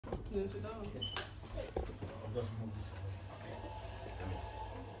No, sit down. Okay. So I'll just move this away.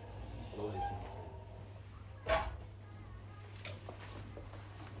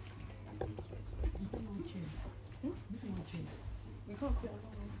 We can't fit.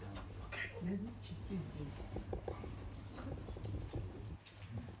 Okay. She's facing.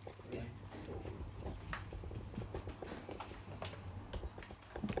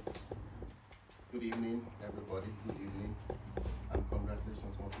 Good evening, everybody. Good evening. And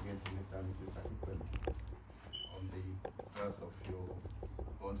congratulations once again to Mr. and Mrs. Akinpelu on the birth of your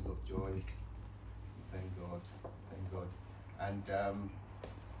bundle of joy. Thank God. Thank God. And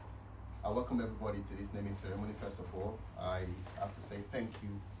I welcome everybody to this naming ceremony. First of all, I have to say thank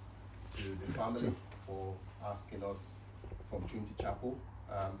you to the family for asking us from Trinity Chapel.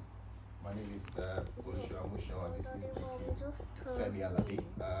 My name is Oluwatimileyin, and this is the Femi Alabi.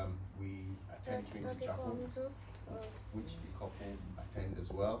 We attend Trinity Chapel, which the couple attend as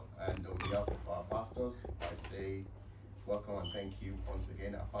well. And on behalf of our pastors, I say welcome and thank you once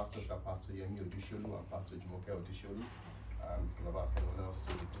again. Our pastors are Pastor Yemi Odisholu and Pastor Jumoke Odisholu. Could have asked anyone else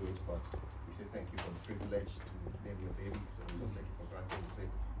to do it, but we say thank you for the privilege to name your baby, so we don't take it for granted. We say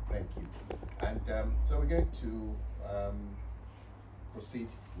thank you. And so we're going to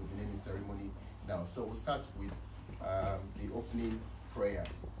proceed with the naming ceremony now. So we'll start with the opening prayer.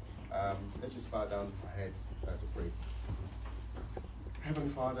 Let's just bow down our heads to pray. Heavenly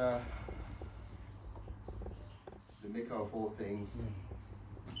Father, the maker of all things,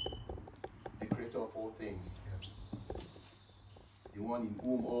 the creator of all things, the one in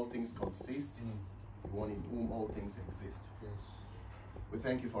whom all things consist, the one in whom all things exist. Yes. We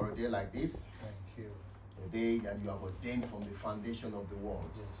thank you for a day like this, Thank you. a day that you have ordained from the foundation of the world.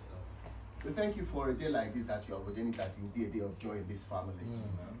 Yes, Lord. We thank you for a day like this that you have ordained that it will be a day of joy in this family.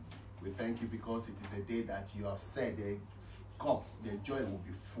 We thank you because it is a day that you have said the cup, the joy will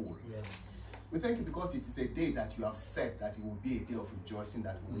be full. Yes. We thank you because it is a day that you have said that it will be a day of rejoicing,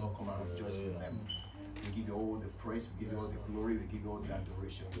 that we will all come and rejoice with them. We give you all the praise, we give you all the glory, we give you all the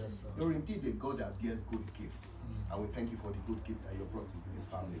adoration. Yes, Lord. You're indeed a God that bears good gifts. And we thank you for the good gift that you brought into this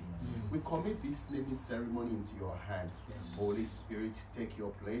family. We commit this naming ceremony into your hand. Yes. Holy Spirit, take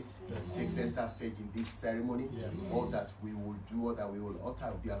your place. Yes. Take center stage in this ceremony. Yes. All that we will do, all that we will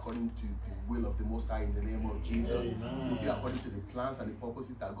utter will be according to the will of the Most High in the name of Jesus. Amen. Will be according to the plans and the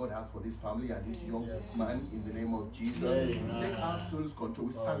purposes that God has for this family and this young Yes. man in the name of Jesus. Amen. Take absolute control.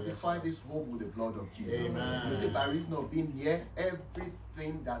 We sanctify this home with the blood of Jesus. Amen. We say by reason of being here,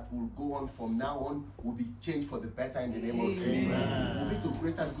 everything that will go on from now on will be changed for the better in the name of Jesus. Amen. We'll be to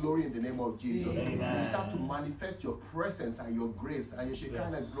greater glory in the name of Jesus. Amen. You start to manifest your presence and your grace and your Shekinah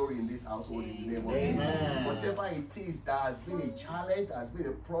Yes. glory in this household in the name of Amen. Jesus. Whatever it is that has been a challenge, that has been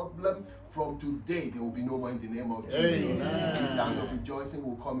a problem, from today there will be no more in the name of Jesus. Amen. The sound of rejoicing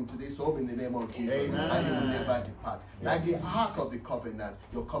will come into this home in the name of Jesus. Amen. And it will never depart. Like the Yes. ark of the covenant,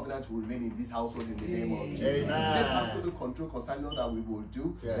 your covenant will remain in this household in the name of Jesus. Amen. Take absolute control concerning all that we will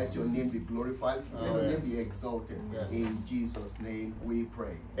do. Yes. Let your name be glorified. Let Oh, your yes. name be exalted. Yes. In Jesus' name we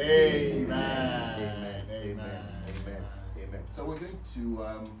pray. Amen. Amen. Amen. Amen. Amen. Amen. So we're going to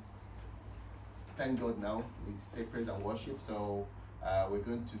thank God now. We say praise and worship. So we're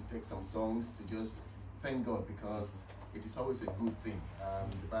going to take some songs to just thank God, because it is always a good thing.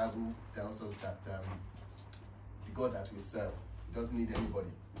 The Bible tells us that the God that we serve doesn't need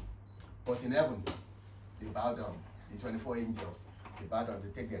anybody. But in heaven, they bow down. The 24 angels, they bow down, they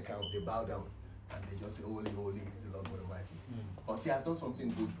take their crown, they bow down, and they just say, holy, holy is the Lord God Almighty. But he has done something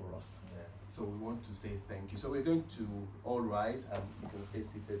good for us. So we want to say thank you. So we're going to all rise, and you can stay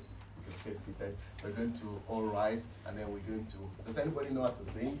seated. You can stay seated. We're going to all rise, and then we're going to. Does anybody know how to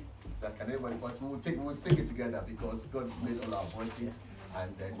sing? That can anybody? But we'll sing it together, because God made all our voices,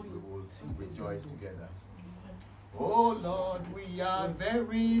 and then we will rejoice together. Oh Lord, we are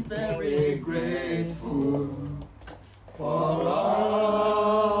very, very grateful for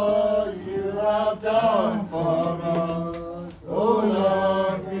all you have done for us. Oh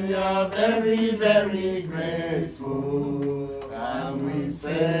Lord, we are very, very grateful, and we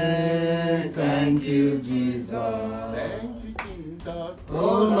say thank you, Jesus. Thank you, Jesus.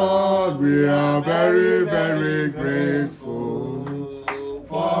 Oh Lord, we are very, very grateful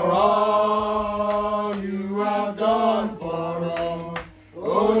for all you have done for us.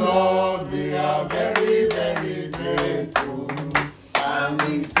 Oh Lord, we are very, very grateful, and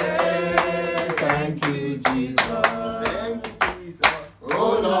we say thank you, Jesus. Thank you, Jesus.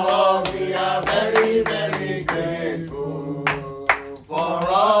 Oh Lord, we are very, very grateful for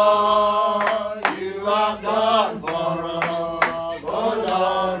all you have done for us. Oh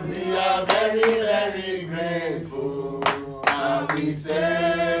Lord, we are very, very grateful,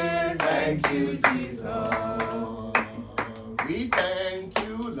 thank you, Jesus. We thank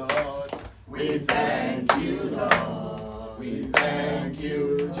you, Lord. We thank you, Lord. We thank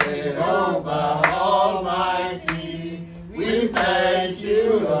you, Jehovah Almighty. We thank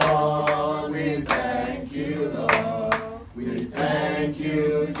you, Lord. We thank you, Lord. We thank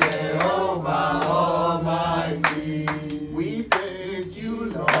you, Jehovah Almighty. We praise you,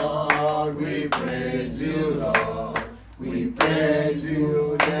 Lord. We praise you, Lord. We praise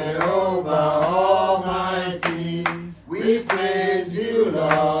you, Jehovah Almighty. We praise you,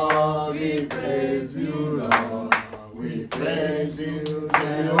 Lord. We praise you, Lord. We praise you,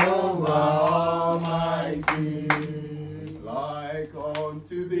 Jehovah Almighty. It's like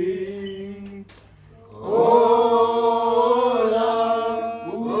unto thee, O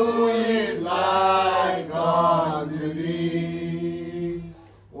Lord, who is like unto thee,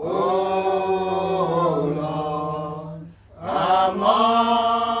 O Lord,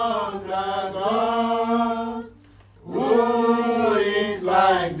 among the gods, who is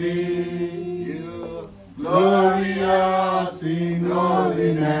like thee, you glorious in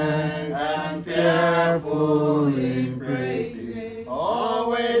holiness and fearful in praises,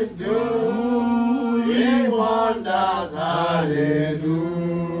 always doing wonders, hallelujah.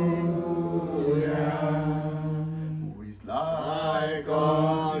 Who is like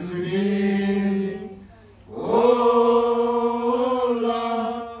unto thee, O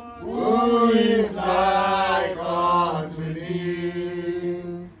Lord, who is like unto thee,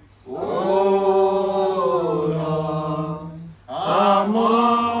 O Lord,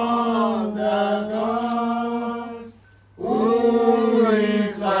 among the gods, who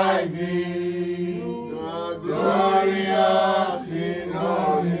is like thee, the glorious in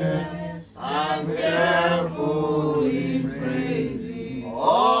holiness and fearful in praise,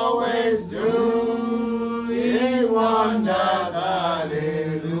 always doing wonders,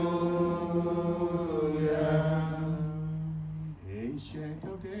 hallelujah. Ancient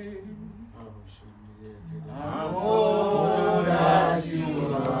of days, as old as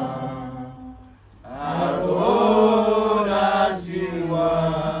you are, as old as you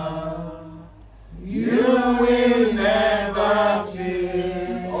are, you will never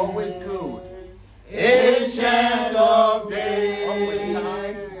change. Always good. Ancient of days, always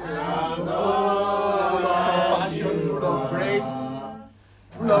kind, as old as compassion, full of grace,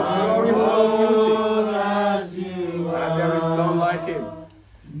 full of glory, full of beauty, and there is none like him.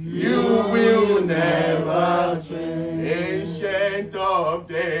 You will never change. Ancient of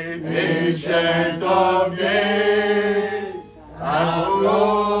days, ancient of days, as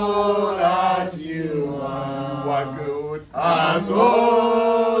old as you are good, as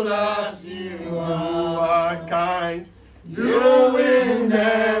old as you are kind, you will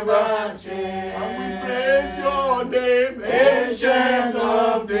never change. And we praise your name, ancient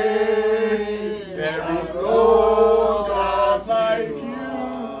of days. There is no God like you.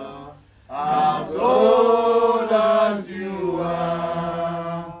 As old as you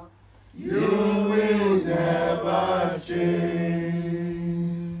are, you will never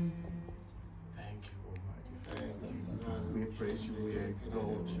change. Thank you, Almighty. Thank you. We praise you, we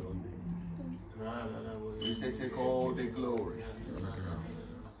exalt your name. We say, take all the glory.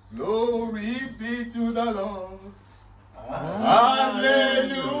 Glory be to the Lord.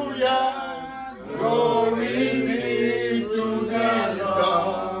 Hallelujah. Glory be to the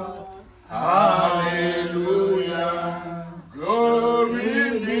God. Hallelujah.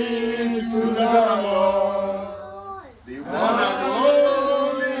 Glory be to the Lord. The one and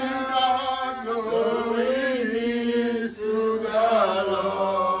only God. Glory be to the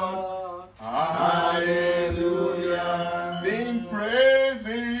Lord. Hallelujah. Sing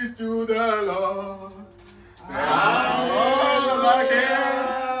praises to the Lord. All like him.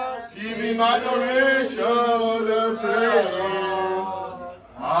 Give him adoration and praise.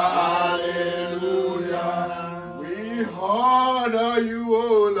 Hallelujah. We honor you,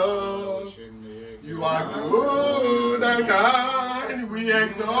 O Lord. You are good and kind. We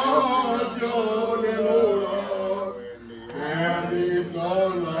exalt your name, O Lord. There is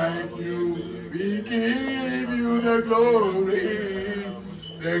none like you. We give you the glory.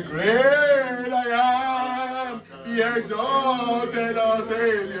 The great I am, the exalted our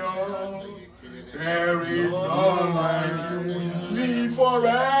Savior. There is none like you. Live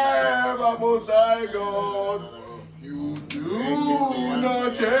forever, Most High God. You do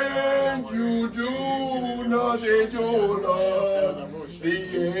not change. You do not age, O Lord.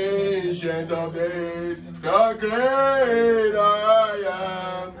 The ancient of days, the great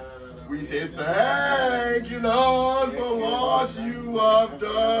I am. We say thank you, Lord, for what you have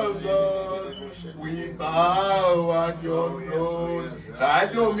done, Lord. We We bow at your throne. Thy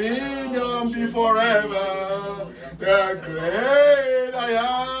dominion be forever. The great I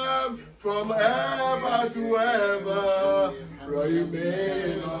am from ever to ever.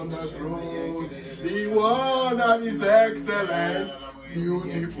 Remain on the throne. The one that is excellent,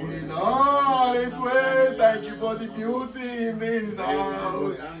 beautiful in all his ways. Thank you for the beauty in this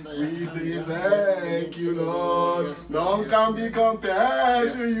house. We say thank you, Lord. None can be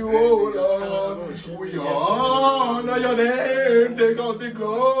compared to you, O Lord. We honor your name. Take all the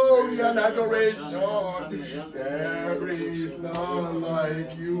glory and adoration. There is none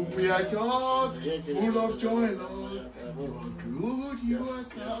like you. We are just full of joy, Lord. You are good, you are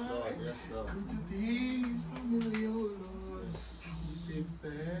kind. Good to these family, O Lord. Say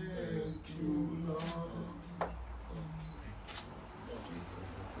thank you, Lord.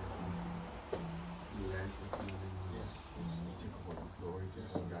 Yes, take all the glory, take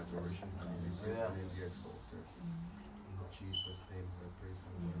all the adoration, and in His name be exalted. In Jesus' name we praise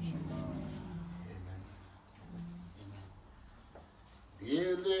and worship. Amen. Be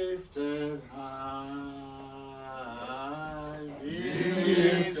lifted high. Be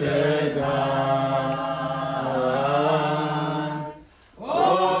lifted high.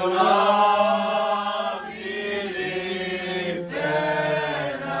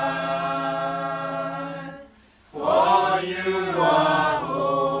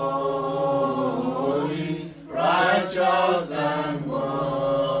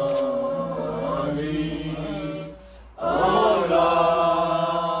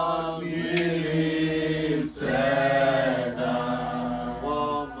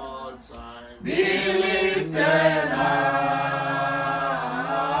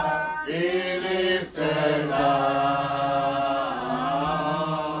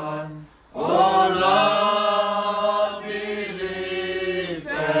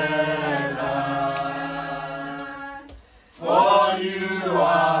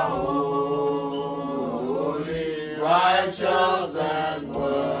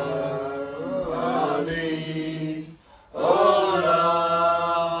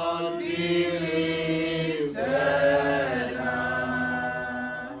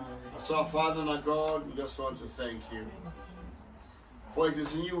 Want to thank you, for it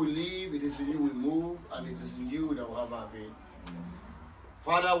is in you we live, it is in you we move, and it is in you that we have our being.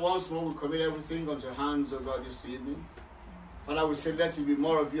 Father, once more we commit everything unto your hands, O God, this evening. Father, we say let it be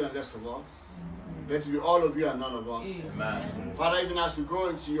more of you and less of us. Let it be all of you and none of us. Amen. Father, even as we go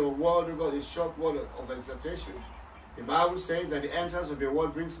into your word, O God, this short word of exhortation, the Bible says that the entrance of your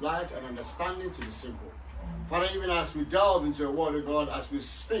word brings light and understanding to the simple. Father, even as we delve into your word, O God, as we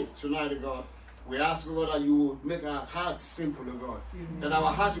speak tonight, O God, we ask, O God, that you will make our hearts simple, O God. That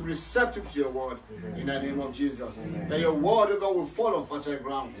our hearts will be receptive to your word. In the name of Jesus. That your word, O God, will fall on fertile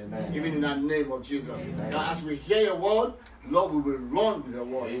ground. Even in the name of Jesus. That as we hear your word, Lord, we will run with your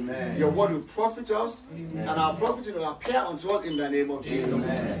word. Your word will profit us. And our profit will appear unto us in the name of Jesus.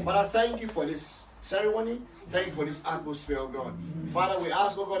 But I thank you for this ceremony. Thank you for this atmosphere, oh God. Father, we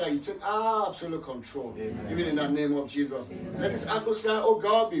ask, oh God, that you take absolute control, even in the name of Jesus. Let this atmosphere, oh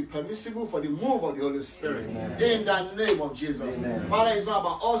God, be permissible for the move of the Holy Spirit, in the name of Jesus. Father, it's not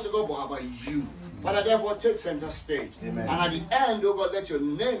about us, oh God, but about you. Father, therefore, take center stage. And at the end, oh God, let your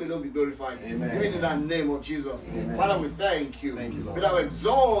name alone be glorified, even in the name of Jesus. Father, we thank you. Be thou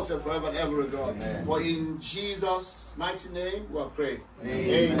exalted forever and ever, oh God. For in Jesus' mighty name, we are praying.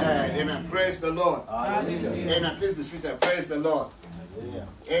 Amen. Amen. Praise the Lord. Hallelujah. Amen. Please be seated. Praise the Lord.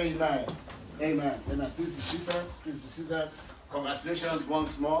 Amen. Amen. Amen. Please be seated. Please be seated. Congratulations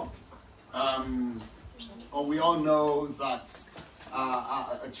once more. We all know that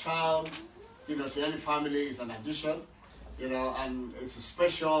a child, you know, to any family is an addition, you know, and it's a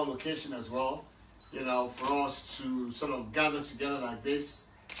special occasion as well, you know, for us to sort of gather together like this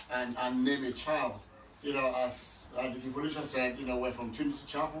and name a child. You know, as the devolution said, you know, we're from Trinity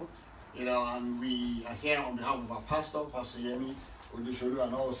Chapel, you know, and we are here on behalf of our pastor, Pastor Yemi Odushoru,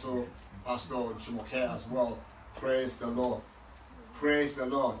 and also Pastor Chumoke as well. Praise the Lord. Praise the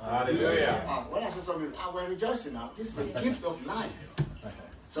Lord. Hallelujah. When I say something, we're rejoicing now. This is a gift of life.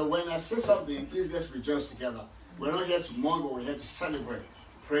 So when I say something, please let's rejoice together. We're not here to mourn, but we're here to celebrate.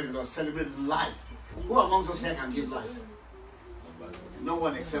 Praise the Lord. Celebrate life. Who amongst us here can give life? No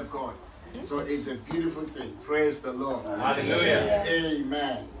one except God. So it's a beautiful thing. Praise the Lord. Hallelujah.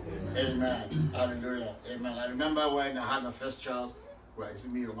 Amen. Amen. Hallelujah. Amen. I remember when I had my first child. Well, is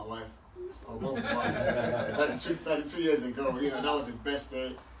it me or my wife? Or both of us. 32 years ago. You know, that was the best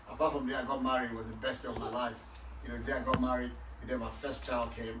day. Apart from the day I got married, it was the best day of my life. You know, the day I got married, the day my first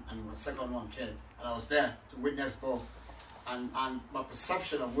child came, and my second one came. And I was there to witness both. and my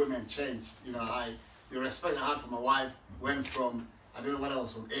perception of women changed. You know, the respect I had for my wife went from, I don't know what I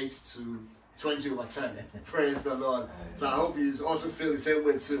was, from 8 to 20/10. Praise the Lord. So I hope you also feel the same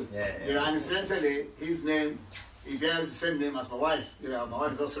way too. You know, and incidentally, his name, he bears the same name as my wife. You know, my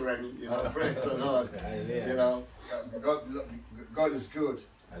wife is also Remy. You know, praise the Lord. You know, God is good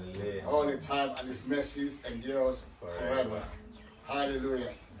all the time, and His mercies endures forever.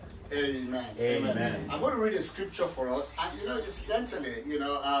 Hallelujah. Amen. Amen. I'm going to read a scripture for us, and you know, incidentally, you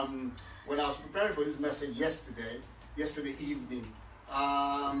know, when I was preparing for this message yesterday evening,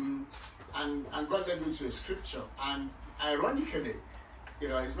 and God led me to a scripture, and ironically, you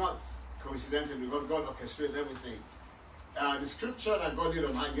know, it's not coincidental because God orchestrates everything. The scripture that God did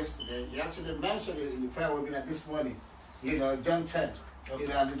on mine yesterday, He actually mentioned it in the prayer webinar this morning. You know, John 10. You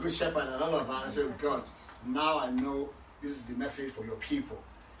know, I'm the good shepherd and all of that. I said, God, now I know this is the message for your people.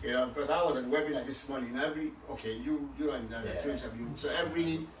 You know, because I was at the webinar this morning. You and two interview. So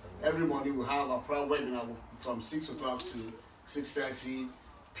every morning we have a prayer webinar from 6 o'clock to 6:30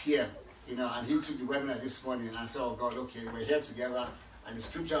 p.m. You know, and he took the webinar this morning, and I said, oh God, okay, we're here together. And the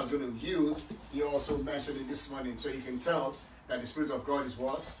scripture I was going to use, he also mentioned it this morning. So you can tell that the Spirit of God is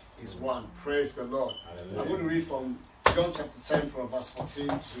what? Is one. Praise the Lord. Hallelujah. I'm going to read from John chapter 10 from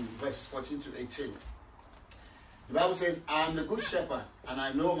verses 14 to 18. The Bible says, I am the good shepherd, and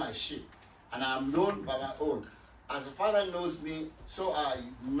I know my sheep, and I am known by my own. As the Father knows me, so I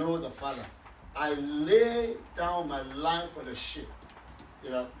know the Father. I lay down my life for the sheep. You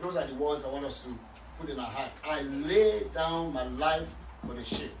know, those are the words I want us to put in our heart. I lay down my life for the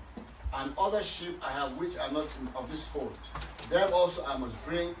sheep. And other sheep I have which are not of this fold. Them also I must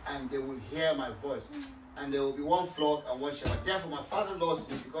bring, and they will hear my voice. And there will be one flock and one shepherd. Therefore my Father loves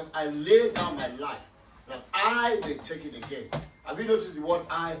me, because I lay down my life, that I may take it again. Have you noticed the word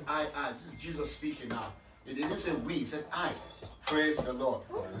I? This is Jesus speaking now. He didn't say we, he said I. Praise the Lord.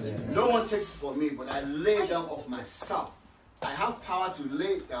 No one takes it from me, but I lay down of myself. I have power to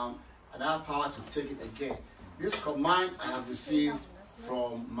lay it down, and I have power to take it again. This command I have received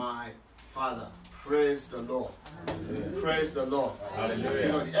from my Father. Praise the Lord. Hallelujah. Praise the Lord. Hallelujah.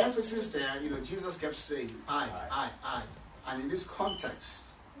 You know, the emphasis there, you know, Jesus kept saying I. And in this context,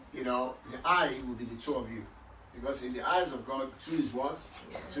 you know, the I will be the two of you. Because in the eyes of God, two is what?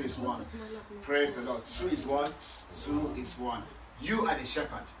 Two is one. Praise the Lord. Two is what? Two is one. You are the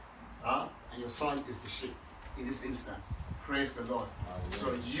shepherd, and your son is the sheep in this instance. Praise the Lord.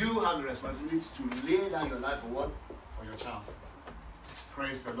 So you have the responsibility to lay down your life for what? For your child.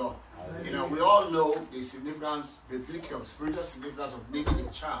 Praise the Lord. You know, we all know the significance, biblical, spiritual significance of naming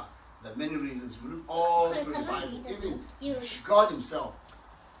a child. There are many reasons. We look all through the Bible. Even God Himself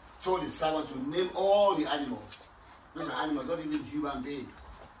told His servant to name all the animals. Those are animals, not even human beings.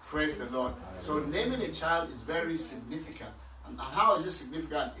 Praise the Lord. So naming a child is very significant. And how is it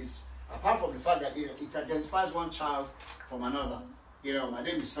significant? It's apart from the fact that it identifies one child from another. You know, my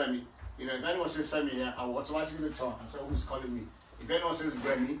name is Femi. You know, if anyone says Femi here, I will automatically turn and say, who's calling me? If anyone says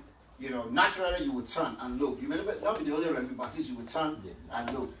Remy, you know, naturally you would turn and look. You may not be the only Remy, but at least you would turn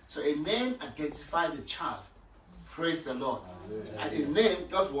and look. So a name identifies a child. Praise the Lord. And a name,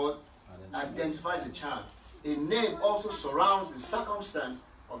 just what? Identifies a child. A name also surrounds the circumstance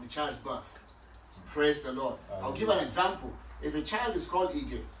of the child's birth. Praise the Lord. I'll give an example. If a child is called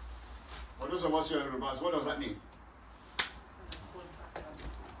Ige, for those of us who are Yorubas, what does that mean?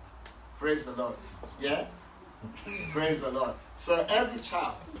 Praise the Lord. Yeah? Praise the Lord. So every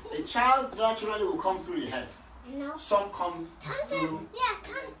child, a child naturally will come through your head. Some come through the leg.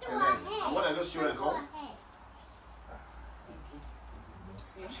 And what are those children called?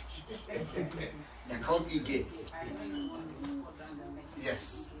 They're called Ige.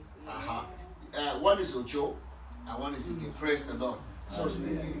 Yes. One is Ojo and one is Ige. Praise the Lord. So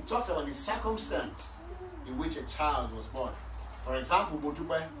it talks about the circumstance in which a child was born. For example,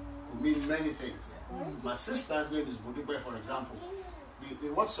 Bodupe could mean many things. My sister's name is Bodupe, for example.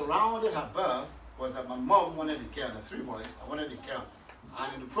 What surrounded her birth was that my mom wanted a girl. There are 3 boys. I wanted a girl.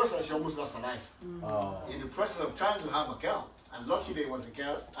 And in the process, she almost lost her life. In the process of trying to have a girl. And luckily, it was a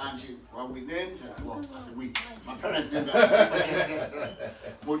girl. And we named her, well, I said we. My parents named her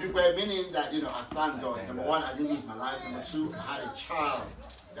Bodupe, meaning that, you know, I thank God. Number 1, I didn't lose my life. Number 2, I had a child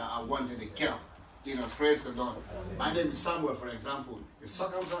that I wanted a girl. You know, praise the Lord. My name is Samuel, for example. The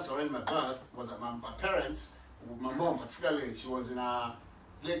circumstance around my birth was that my parents, my mom particularly, she was in her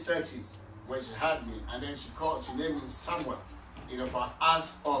late 30s when she had me, and then she named me Samuel, you know, for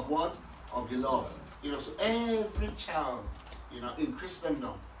acts of what? Of the Lord. You know, so every child, you know, in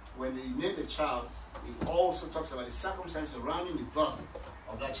Christendom, when they name a child, it also talks about the circumstances surrounding the birth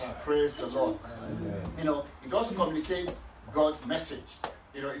of that child. Praise the Lord. You know, it also communicates God's message.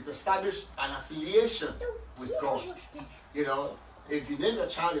 You know, it established an affiliation with God. You know, if you name a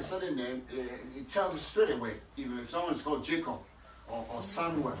child a certain name, it tells you straight away. Even if someone is called Jacob or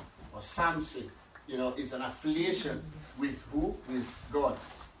Samuel or Samson, you know, it's an affiliation with who? With God.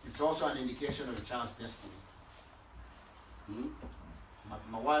 It's also an indication of the child's destiny.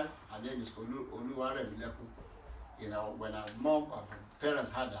 My wife, her name is Oluwatimileyin. You know, when her mom or her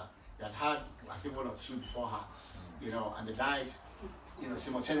parents had her, they had had, I think, 1 or 2 before her, you know, and they died, you know,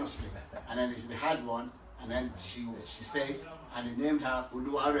 simultaneously. And then they had one, and then she stayed, and they named her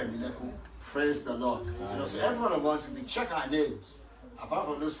Oluwatimileyin. Praise the Lord. You know, so every one of us, if we check our names, apart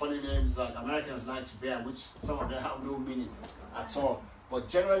from those funny names that Americans like to bear, which some of them have no meaning at all, but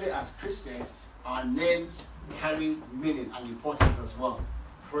generally as Christians, our names carry meaning and importance as well.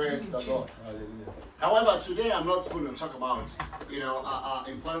 Praise the Lord. However, today I'm not going to talk about, you know,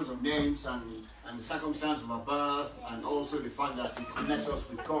 importance of names and the circumstance of our birth, and also the fact that it connects us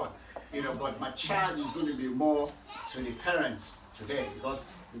with God. You know, but my charge is going to be more to the parents today, because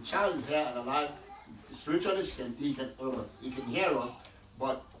the child is here and alive. Spiritually, he can hear us,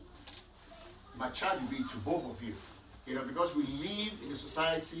 but my charge will be to both of you. You know, because we live in a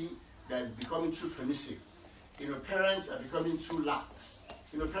society that is becoming too permissive. You know, parents are becoming too lax.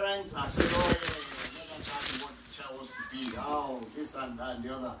 You know, parents are saying, oh, yeah, let that child be what the child wants to be. Oh, this and that and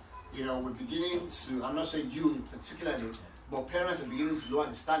the other. You know, we're beginning to, I'm not saying you particularly, but parents are beginning to lower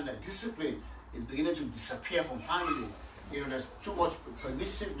the standard. Discipline is beginning to disappear from families. You know, there's too much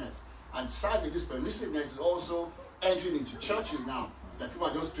permissiveness. And sadly, this permissiveness is also entering into churches now. That people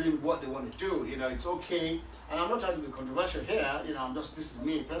are just doing what they want to do. You know, it's okay. And I'm not trying to be controversial here. You know, this is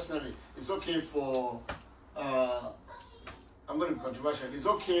me personally. It's okay for, I'm going to be controversial. It's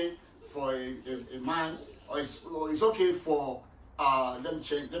okay for a man, or it's okay for, let me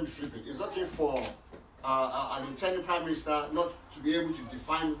flip it. It's okay for an intending prime minister not to be able to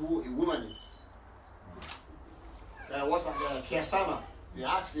define who a woman is. What's that? Keir Starmer. They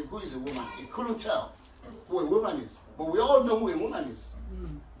asked him, who is a woman? He couldn't tell who a woman is. But we all know who a woman is.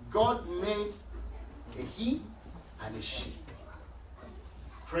 God made a he and a she.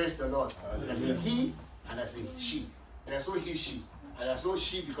 Praise the Lord. There's a he and there's a she. There's no he, she. And there's no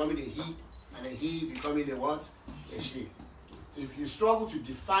she becoming a he and a he becoming a what? A she. If you struggle to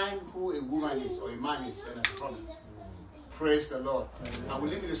define who a woman is or a man is, then that's a problem. Praise the Lord. And we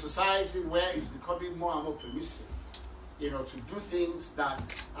live in a society where it's becoming more and more permissive, you know, to do things that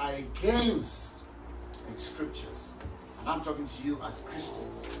are against the scriptures. And I'm talking to you as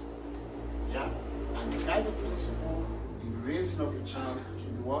Christians. Yeah. And the guiding principle in raising up your child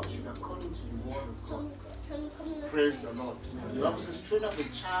should be what? Should be according to the word of God. Praise the Lord. The Bible says, train up a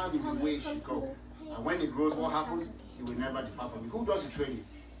child in the way he should go. And when he grows, what happens? He will never depart from you. Who does the training?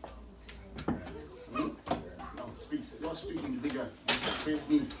 No, speak. Don't speak individually. Say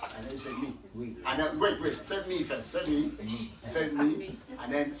me, and then say me. We. And then wait. Say me first. Say me. Say me,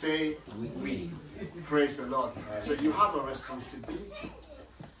 and then say we. Praise the Lord. So you have a responsibility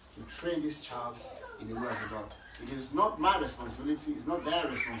to train this child in the way of the Lord. It is not my responsibility. It's not their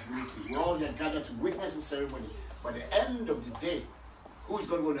responsibility. We're all here gathered to witness the ceremony. But at the end of the day, who is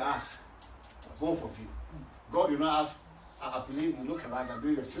God going to ask? Both of you. God will not ask, I believe you look alike, I'm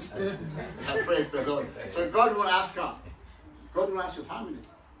doing your sisters. Praise the Lord. So God will ask her. God will ask your family.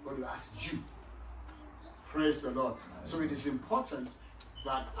 God will ask you. Praise the Lord. So it is important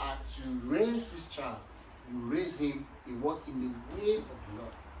that as you raise this child, you raise him in the way of the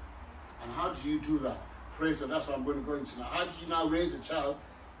Lord. And how do you do that? Praise the Lord. That's what I'm going to go into now. How do you now raise a child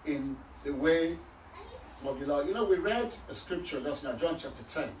in the way of the Lord? You know, we read a scripture just now, John chapter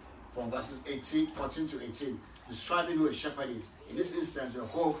 10. From verses 14 to 18, describing who a shepherd is. In this instance, you're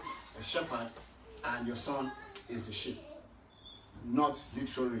both a shepherd and your son is a sheep. Not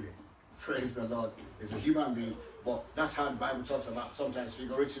literally. Praise the Lord. It's a human being, but that's how the Bible talks about, sometimes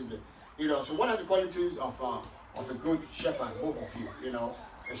figuratively. You know, so what are the qualities of a good shepherd, both of you? You know,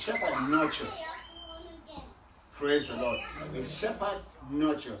 a shepherd nurtures. Praise the Lord. A shepherd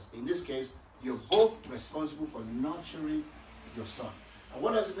nurtures. In this case, you're both responsible for nurturing your son. And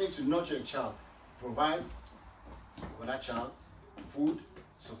what does it mean to nurture a child? Provide for that child food,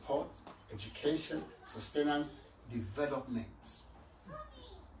 support, education, sustenance, development.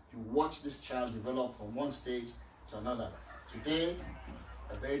 You watch this child develop from one stage to another. Today,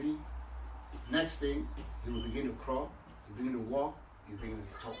 a baby. Next thing, he will begin to crawl, he will begin to walk, he will begin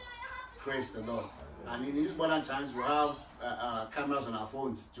to talk. Praise the Lord. And in these modern times, we have cameras on our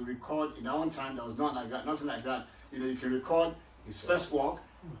phones to record. In our own time, there was nothing like that. You know, you can record his first walk,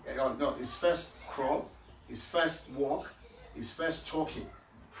 his first crawl, his first walk, his first talking.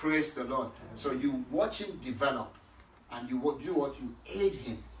 Praise the Lord. So you watch him develop. And you do what? You aid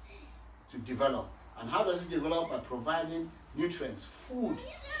him to develop. And how does he develop? By providing nutrients, food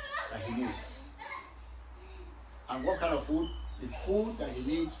that he needs. And what kind of food? The food that he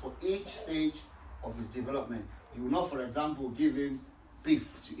needs for each stage of his development. You will not, for example, give him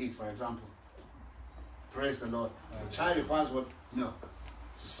beef to eat, for example. Praise the Lord. The child requires what? Milk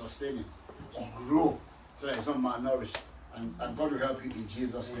to sustain him, to grow, so that he's not malnourished. And God will help you in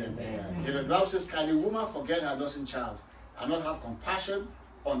Jesus' name. You know, the Bible says, can a woman forget her nursing child and not have compassion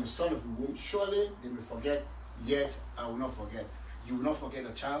on the son of the womb? Surely they may forget, yet I will not forget. You will not forget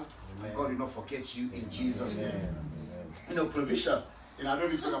a child, and God will not forget you in Jesus' name. You know, provision. You know, I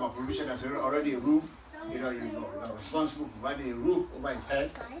don't need to talk about provision. There's already a roof. You know, you're responsible for providing a roof over his head.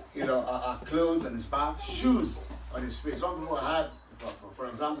 You know, clothes on his back, shoes on his feet. Some people had, for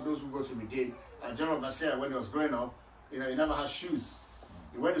example, those who go to Redeem. General Vassia, when he was growing up, you know, he never had shoes.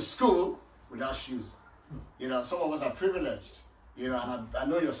 He went to school without shoes. You know, some of us are privileged. You know, and I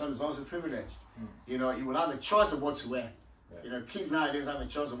know your son is also privileged. You know, he will have a choice of what to wear. You know, kids nowadays have a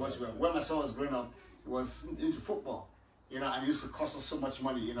choice of what to wear. When my son was growing up, he was into football. You know, and it used to cost us so much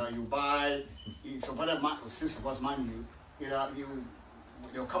money. You know, you buy, somebody was money you know,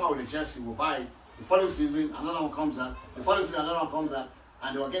 they'll come out with a jersey, we'll buy it. The following season, another one comes out. The following season, another one comes out.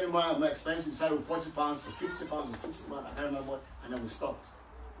 And they were getting more and more expensive. We started with £40 to £50 to £60, I can't remember. And then we stopped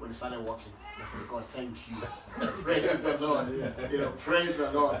when we started working. I said, God, thank you. Praise the Lord. You know, praise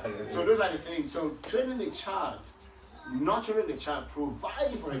the Lord. So those are the things. So training a child, nurturing the child,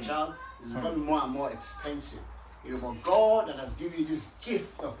 providing for the child is becoming more and more expensive. You know, but God that has given you this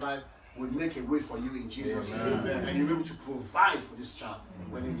gift of life will make a way for you in Jesus' name. And you'll be able to provide for this child.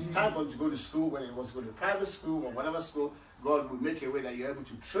 When it's time for him to go to school, when he wants to go to private school or whatever school, God will make a way that you're able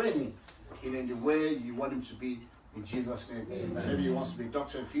to train him in the way you want him to be in Jesus' name. Maybe he wants to be a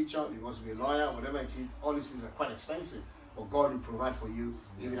doctor in the future, he wants to be a lawyer, whatever it is. All these things are quite expensive. But God will provide for you,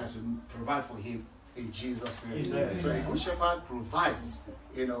 even as you provide for him in Jesus' name. So a good shepherd provides,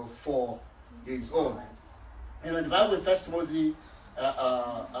 you know, for his own. You know, the Bible in 1 Timothy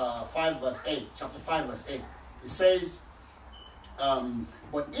 5 verse 8, chapter 5 verse 8, it says,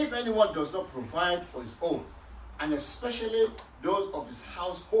 but if anyone does not provide for his own, and especially those of his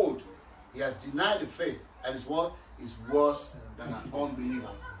household, he has denied the faith, and his word is worse than an unbeliever.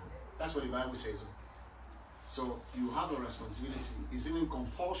 That's what the Bible says. So you have a responsibility. It's even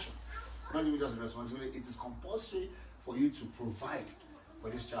compulsion. Not even just a responsibility, it is compulsory for you to provide for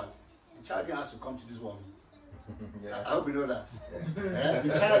this child. The child has to come to this world. I hope you know that.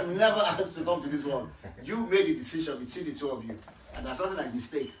 The child never has to come to this world. You made a decision between the two of you, and that's something like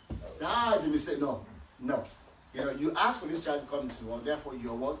mistake. It's a mistake. No. You know, you ask for this child to come into the world, therefore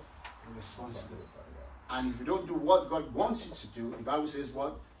you're what? You're responsible. And if you don't do what God wants you to do, the Bible says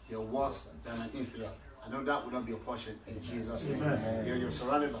what? You're worse than an infidel. I know that will not be a portion in Jesus' name. You know, you're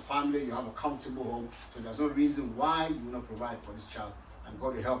surrounded by family, you have a comfortable home, so there's no reason why you will not provide for this child. And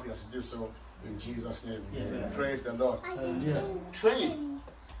God will help you to do so in Jesus' name. Praise the Lord. Training.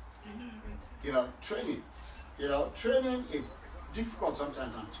 You know, training. You know, training is difficult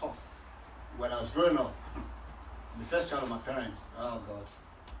sometimes and tough. When I was growing up, the first child of my parents, oh God,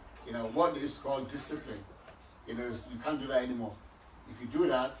 you know, what is called discipline. You know, you can't do that anymore. If you do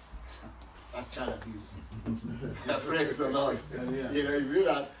that, that's child abuse. Praise the Lord. You know, if you do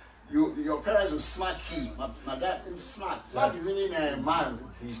that, your parents will smack you. My dad is smart. Smart is even mild.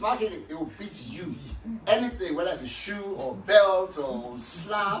 Smacking, it will beat you. Anything, whether it's a shoe or belt or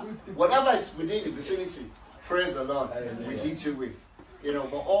slap, whatever is within the vicinity, praise the Lord, we hit you with. You know,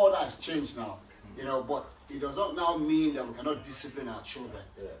 but all that has changed now. You know, but it does not now mean that we cannot discipline our children.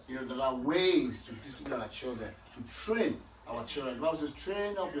 You know, there are ways to discipline our children, to train our children. The Bible says,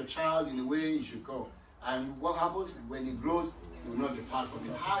 train up your child in the way you should go. And what happens when he grows, he will not depart from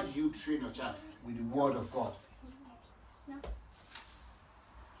it. How do you train your child? With the word of God.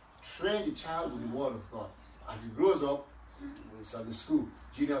 Train the child with the word of God. As he grows up, it's at the school,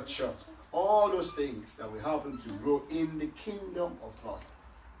 junior church, all those things that will help him to grow in the kingdom of God.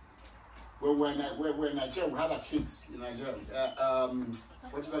 When we're in Nigeria, we had our kids in Nigeria.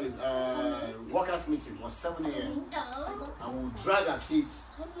 What do you call it? Workers' meeting was 7 a.m. And we drag our kids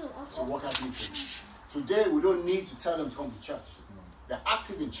to workers' meeting. Today, we don't need to tell them to come to church. They're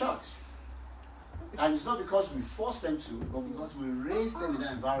active in church. And it's not because we force them to, but because we raise them in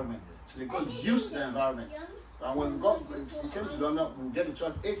that environment. So they got used to the environment. And when we came to London, we would get to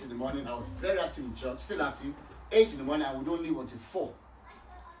church 8 in the morning. I was very active in church, still active. 8 in the morning, and we don't leave until 4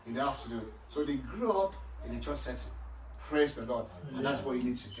 in the afternoon. So they grew up in a church setting. Praise the Lord. And that's what you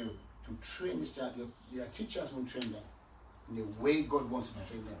need to do. To train this child. Your teachers will train them in the way God wants you to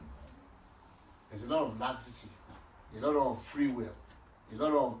train them. There's a lot of laxity a lot of free will, a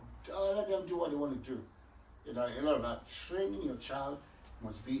lot of let them do what they want to do. You know, a lot of that. Training your child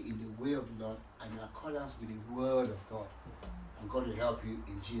must be in the way of the Lord and in accordance with the word of God. And God will help you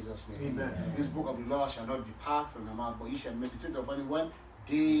in Jesus' name. Amen. This book of the law shall not depart from your mouth, but you shall meditate upon it when?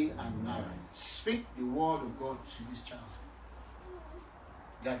 Day and night. Speak the word of God to this child.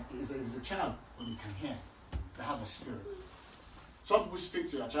 That is a child when you can hear. They have a spirit. Some people speak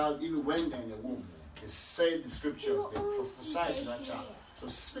to their child even when they're in the womb. They say the scriptures, they prophesy to that child. So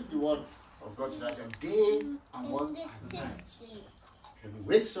speak the word of God to that child day and what? And night. When he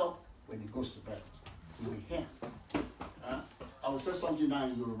wakes up, when he goes to bed, he will hear. I will say something now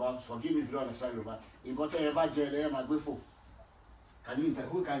in Yoruba. Forgive me if you don't understand Yoruba. Who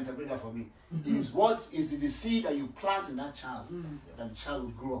can interpret that for me? Is what is the seed that you plant in that child that the child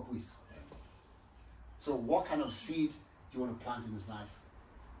will grow up with. So what kind of seed do you want to plant in his life?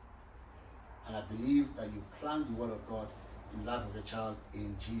 And I believe that you plant the word of God in the life of your child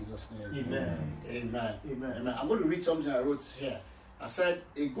in Jesus' name. Amen. Amen. Amen. Amen. I'm going to read something I wrote here. I said,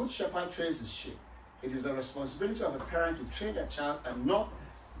 a good shepherd trains his sheep. It is the responsibility of a parent to train their child and not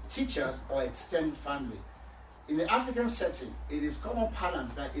teachers or extended family. In the African setting, it is common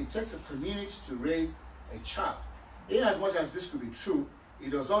parlance that it takes a community to raise a child. In as much as this could be true,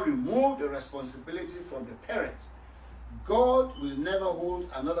 it does not remove the responsibility from the parents. God will never hold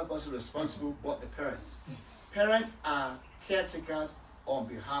another person responsible but the parents. Parents are caretakers on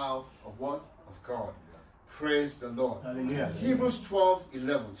behalf of what? Of God. Praise the Lord. Hallelujah. Hebrews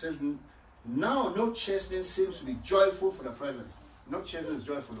 12:11 says, now no chastening seems to be joyful for the present. No chastening is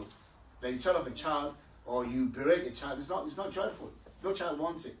joyful. Look. Like you tell of a child or you berate a child, it's not joyful. No child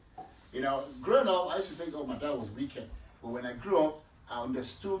wants it. You know, growing up, I used to think, oh, my dad was wicked. But when I grew up, I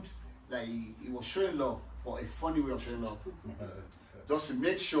understood that he was showing love, but a funny way of showing love. Just to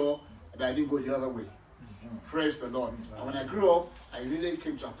make sure that I didn't go the other way. Praise the Lord. And when I grew up, I really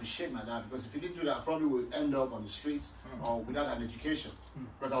came to appreciate my dad, because if he didn't do that, I probably would end up on the streets or without an education.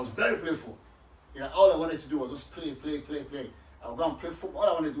 Because I was very playful. You know, all I wanted to do was just play. I would go and play football. All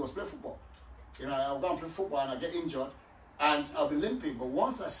I wanted to do was play football. You know, I would go and play football and I get injured and I'll be limping. But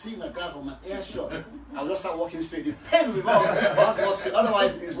once I see my dad from my air shot, I'll just start walking straight. The pain will be more.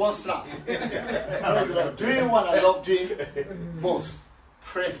 Otherwise, it's one slap. Praise the Lord. Doing what I love doing most.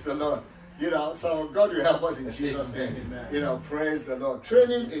 Praise the Lord. You know, so God will help us in Jesus' name. You know, praise the Lord.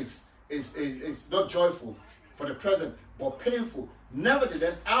 Training is not joyful for the present, but painful.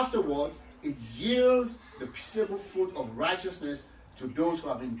 Nevertheless, afterwards, it yields the peaceable fruit of righteousness to those who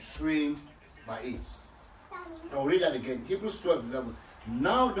have been trained by it. I'll read that again. Hebrews 12:11.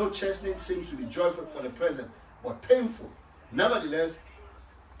 Now no chastening seems to be joyful for the present, but painful. Nevertheless,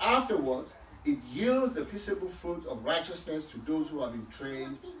 afterwards, it yields the peaceable fruit of righteousness to those who have been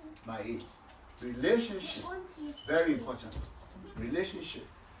trained by it. Relationship, very important. Relationship.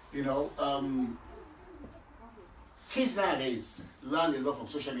 You know, kids nowadays learn a lot from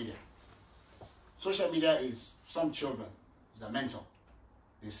social media. Social media is some children, it's a mentor.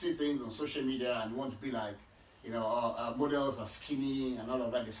 They see things on social media and want to be like, you know, our models are skinny and all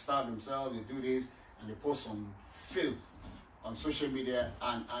of that. They starve themselves, they do this, and they post some filth on social media.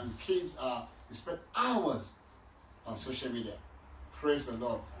 And kids they spend hours on social media. Praise the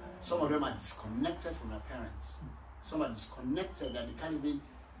Lord. Some of them are disconnected from their parents. Some are disconnected that they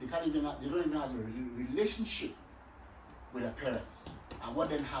don't even have a relationship with their parents. And what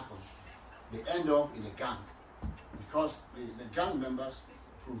then happens? They end up in a gang because the gang members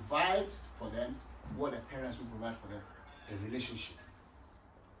provide for them what their parents will provide for them, a relationship.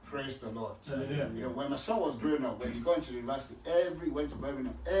 Praise the Lord. Yeah. You know, when my son was growing up, when he got into university, went to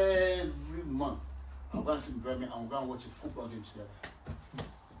Birmingham every month. I'll go and see Birmingham and we'll go and watch a football game together.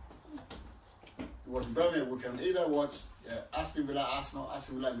 It was in Birmingham, we can either watch Aston Villa, Arsenal,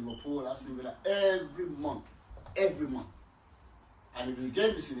 Aston Villa, Liverpool, Aston Villa every month. Every month. And if the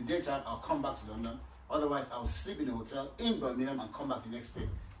game is in the daytime, I'll come back to London. Otherwise, I'll sleep in a hotel in Birmingham and come back the next day.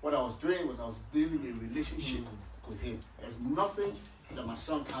 What I was doing was I was building a relationship with him. There's nothing that my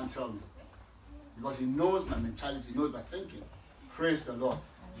son can't tell me. Because he knows my mentality, he knows my thinking. Praise the Lord.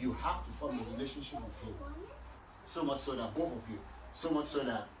 You have to form a relationship with him. So much so that both of you, so much so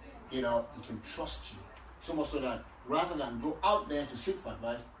that, you know, he can trust you. So much so that rather than go out there to seek for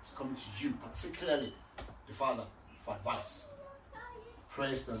advice, he's coming to you, particularly the father, for advice.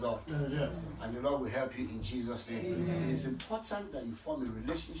 Praise the Lord. Yeah. And the Lord will help you in Jesus' name. It is important that you form a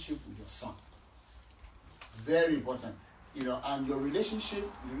relationship with your son. Very important. You know, and your relationship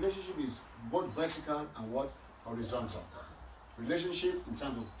is both vertical and what? Horizontal. Relationship in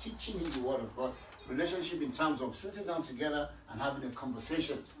terms of teaching him the word of God. Relationship in terms of sitting down together and having a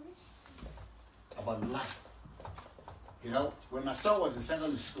conversation about life. You know, when my son was in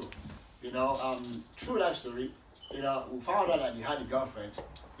secondary school, you know, true life story, you know, we found out that he had a girlfriend,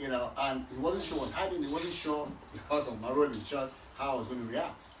 you know, and he wasn't sure what hiding, he wasn't sure because of my role in church how I was going to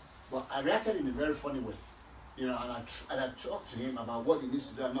react. But I reacted in a very funny way, you know, and I talked to him about what he needs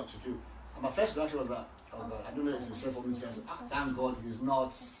to do and not to do. And my first reaction was that, oh God, I don't know if it's safe for me to say, thank God he's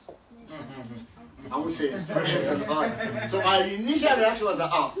not. I would say, praise the Lord. So my initial reaction was that,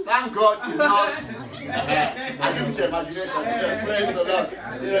 oh, thank God he's not. I give it to imagination. Yeah, praise the Lord.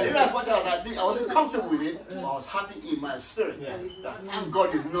 You know, as much as I wasn't comfortable with it, but I was happy in my spirit. That thank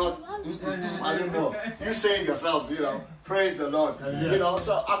God he's not. I don't know. You say it yourselves, you know, praise the Lord. You know,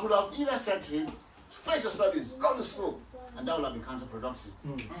 so I could have either said to him, finish your studies, go to school. And that would have been counterproductive.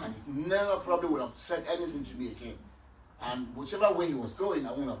 And he never probably would have said anything to me again. And whichever way he was going,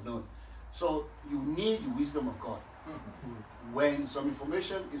 I wouldn't have known. So you need the wisdom of God. When some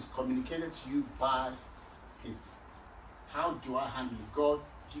information is communicated to you by him, how do I handle it? God,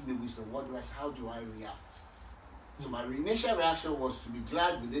 give me wisdom. What do I say? How do I react? So my initial reaction was to be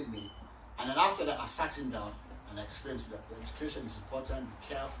glad within me. And then after that, I sat him down and I explained to him that education is important,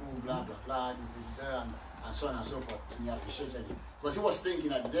 be careful, blah, blah, blah, this, and so on and so forth. And he appreciated it. Because he was thinking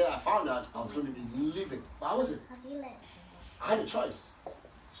that the day I found out I was going to be living. But I wasn't. I had a choice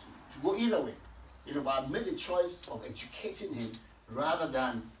to go either way. You know, but I made a choice of educating him rather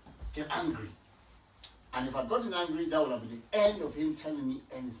than get angry. And if I'd gotten angry, that would have been the end of him telling me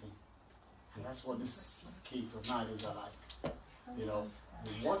anything. And that's what these kids of nowadays are like. You know,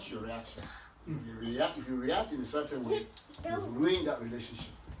 they watch your reaction. If you react in a certain way, you ruin that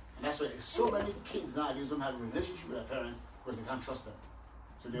relationship. And that's why so many kids nowadays don't have a relationship with their parents because they can't trust them.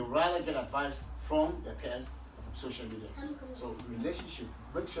 So they would rather get advice from their parents or from social media. So relationship,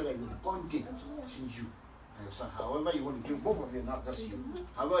 make sure there's a bonding between you and your son. However you want to do it, both of you, not just you.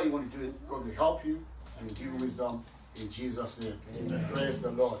 However you want to do it, God will help you and will give you wisdom in Jesus' name. Amen. Praise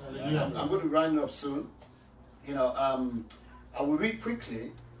the Lord. I'm going to round up soon. You know, I will read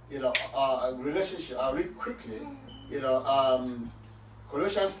quickly, you know, relationship. I'll read quickly, you know,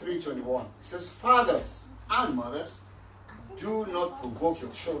 Colossians 3:21. It says, fathers and mothers, do not provoke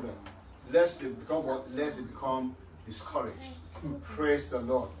your children, lest they become what? Lest they become discouraged. Praise the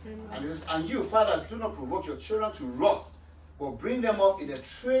Lord. And it says, and you, fathers, do not provoke your children to wrath, but bring them up in the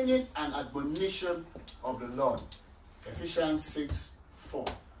training and admonition of the Lord. Ephesians 6:4.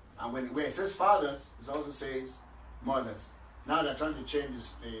 And when it says fathers, it also says mothers. Now they're trying to change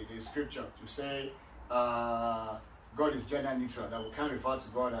the scripture to say God is gender neutral, that we can't refer to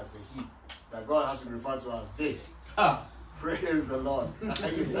God as a he, that God has to be referred to as they. Praise the Lord. You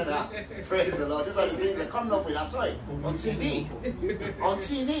said that. Praise the Lord. These are the things they're coming up with. I'm sorry. On TV. On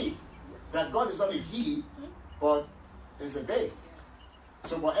TV. That God is not a he, but is a they.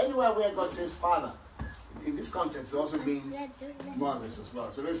 So, but anywhere where God says father, in this context, it also means mothers as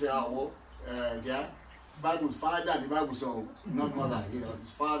well. So let's say, yeah, Bible father and the Bible so not mother. You know,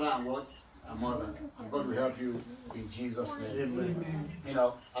 it's father and what? And mother. And God will help you in Jesus' name. Amen. You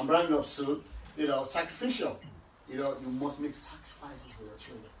know, I'm rounding up soon. You know, sacrificial. You know, you must make sacrifices for your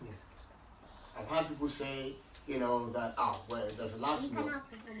children. I've had people say, you know, that, well, there's a last meal.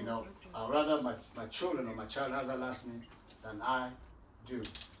 You know, I'd rather my children or my child has a last meal than I do.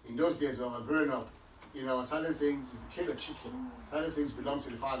 In those days when I was growing up, you know, certain things, if you kill a chicken, certain things belong to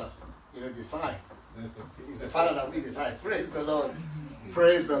the father. You know, the thigh. It's the father that will eat the thigh. Praise the Lord.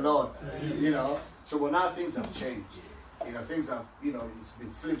 Praise the Lord. You know, so but now things have changed. You know, things have, you know, it's been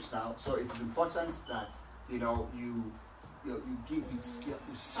flipped now. So it is important that, you know, you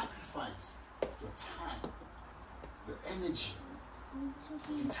sacrifice your time, your energy,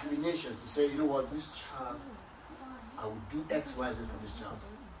 determination to say, you know what, this child, I will do X, Y, Z for this child.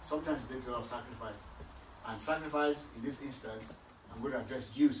 Sometimes it takes a lot of sacrifice. And sacrifice, in this instance, I'm going to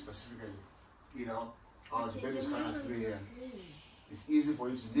address you specifically. You know, the baby's crying at 3 a.m. It's easy for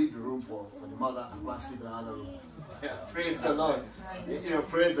you to leave the room for the mother and go and sleep in another room. Yeah, praise the Lord. You know,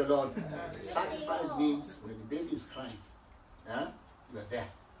 praise the Lord. Sacrifice means when the baby is crying, yeah, you're there.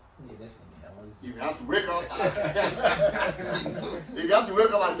 If you have to wake up, if you have to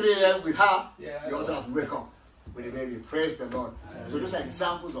wake up at 3 a.m. with her, you also have to wake up with the baby. Praise the Lord. So those are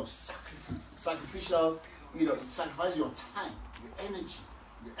examples of sacrificial, you know, sacrifice your time, your energy,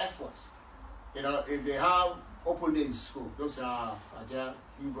 your efforts. You know, if they have open day in school, don't say, there,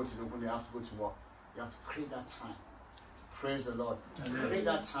 you go to the open day, you have to go to work. You have to create that time. Praise the Lord. Create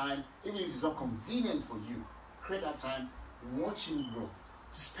that time, even if it's not convenient for you. Create that time, watch him grow.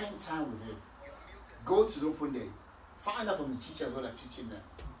 Spend time with him. Go to the open days. Find out from the teachers what are teaching them.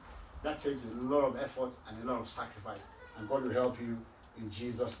 That takes a lot of effort and a lot of sacrifice. And God will help you in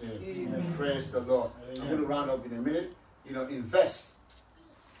Jesus' name. Amen. Praise the Lord. Amen. I'm going to round up in a minute. You know, invest.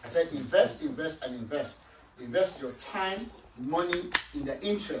 I said invest, invest, and invest. Invest your time, money in the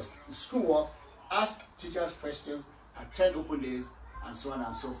interest, the schoolwork, ask teachers questions, attend open days, and so on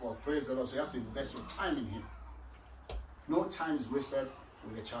and so forth. Praise the Lord. So you have to invest your time in Him. No time is wasted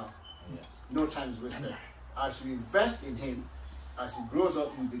with a child. Yes. No time is wasted. As you invest in Him, as he grows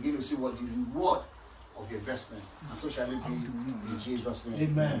up, you begin to see what the reward of your investment. And so shall it be in Jesus' name.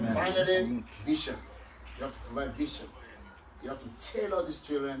 Amen. And finally, vision. You have to provide vision. You have to tailor these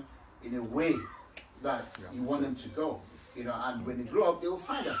children in a way that you want them to go. You know, and when they grow up, they will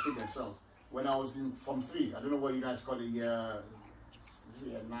find their feet themselves. When I was in Form 3, I don't know what you guys call it, year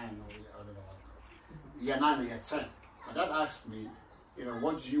 9 or I don't know what year 9 or year 10. My dad asked me, you know,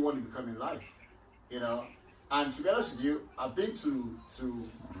 what do you want to become in life? You know, and to be honest with you, I've been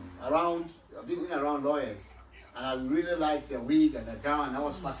around lawyers, and I really liked their wig and their gown, and that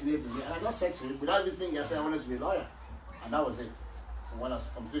was fascinating me. And I just said to him, without even thinking, I said I wanted to be a lawyer, and that was it. From when I was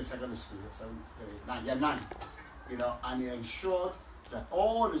from secondary school, year 9, you know, and he ensured that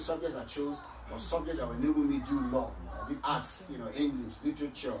all the subjects I chose were subjects that would enable me to do law. I did arts, you know, English,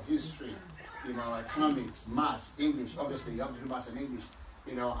 literature, history, you know, economics, maths, English. Obviously, you have to do maths and English,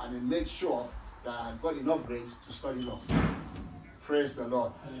 you know, and he made sure that I got enough grades to study law. Praise the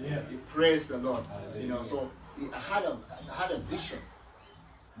Lord. Praise the Lord. You know, so I had a vision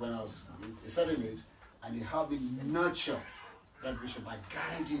when I was a certain age, and he helped me nurture that vision by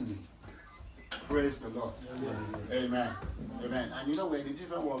guiding me. Praise the Lord. Amen. Amen. And you know, we're in a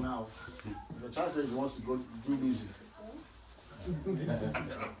different world now. The child says he wants to go do music.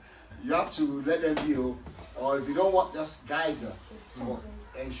 You have to let them be, or if you don't want, just guide them. Or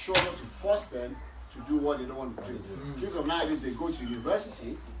ensure not to force them to do what they don't want to do. Kids of nowadays, they go to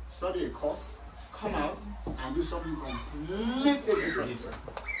university, study a course, come out, and do something completely different.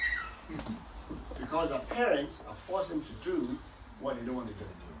 Because their parents are forcing them to do what they don't want to do.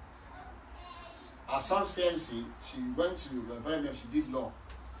 Our son's fiancée, she went to Birmingham, she did law,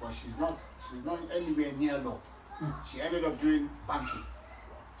 but she's not anywhere near law. She ended up doing banking.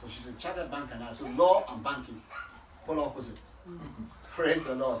 So she's a chartered banker now. So law and banking, polar opposites. Praise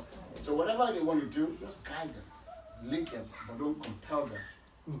the Lord. So whatever they want to do, just guide them, lead them, but don't compel them.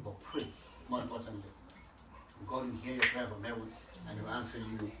 But pray, more importantly. God will hear your prayer from heaven and He will answer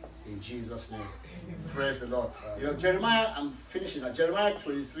you in Jesus' name. Praise the Lord. You know, Jeremiah, I'm finishing now. Jeremiah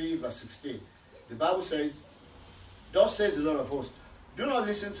 23, verse 16. The Bible says, thus says the Lord of hosts, do not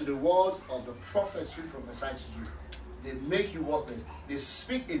listen to the words of the prophets who prophesy to you. They make you worthless. They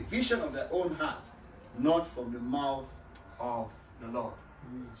speak a vision of their own heart, not from the mouth of the Lord.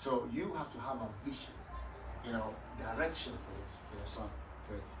 So you have to have a vision, you know, direction for your son,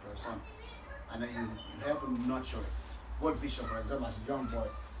 for your son. And then you help him nurture it. What vision, for example, as a young boy,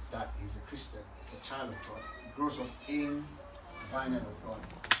 that he's a Christian, he's a child of God, he grows up in the vineyard of God.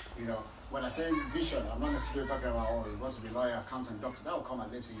 You know, when I say vision, I'm not necessarily talking about, oh, he wants to be a lawyer, accountant, doctor. That will come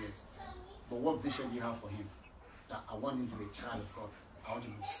at later years. But what vision do you have for him? That I want him to be a child of God. I want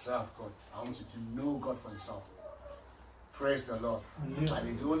him to serve God. I want him to know God for himself. Praise the Lord. Yeah. And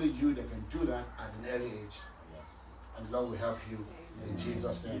it's only you that can do that at an early age. And the Lord will help you in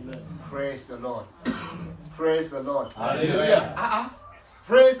Jesus' name. Amen. Praise the Lord. Praise the Lord. Hallelujah.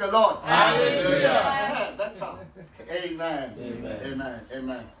 Praise the Lord. Hallelujah. Yeah, that's all. Amen. Amen. Amen.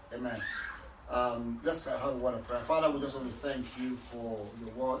 Amen. Amen. Let's have a word of prayer. Father, we just want to thank you for your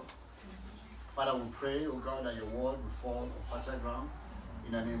word. Father, we pray, oh God, that your word will fall on fertile ground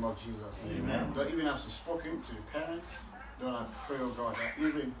in the name of Jesus. Amen. Lord, even as you've spoken to the parents, Lord, I pray, oh God, that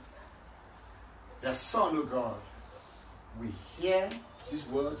even their son, oh God, we hear these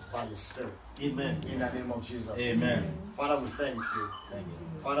words by your Spirit. Amen. In the name of Jesus. Amen. Father, we thank you. Thank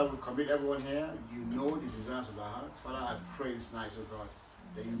you. Father, we commit everyone here. You know the desires of our hearts. Father, I pray this night, oh God,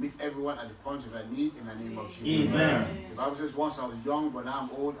 that you meet everyone at the point of their need in the name of Jesus. Amen. The Bible says, once I was young, but now I'm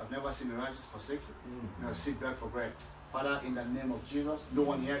old, I've never seen the righteous forsaken, nor seek bread for bread. Father, in the name of Jesus, no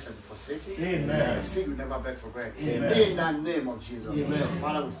one here shall be forsaken. Amen. The sick will never beg for bread. Amen. In the name of Jesus. Amen.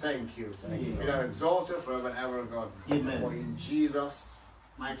 Father, we thank you. We are exalted forever and ever, God. Amen. For in Jesus'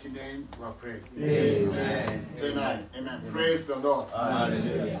 mighty name we are praying. Amen. Amen. Amen. Praise the Lord.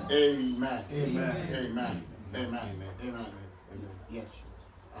 Hallelujah. Amen. Amen. Amen. Amen. Amen. Yes.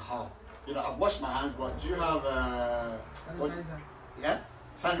 You know, I've washed my hands, but do you have sanitizer? Yeah?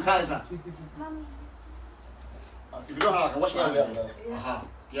 Sanitizer. If you don't have, I can wash my hands.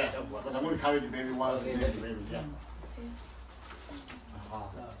 Yeah, because I'm going to carry the baby while I'm the baby. Yeah.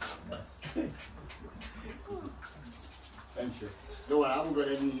 Thank you. Don't worry, I haven't got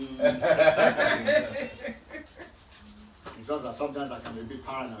any. It's just that sometimes I can be a bit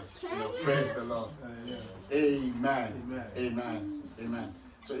paranoid. Praise the Lord. Amen. Amen. Amen.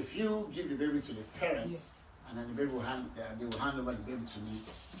 So if you give the baby to the parents, and then the baby will they will hand over the baby to me,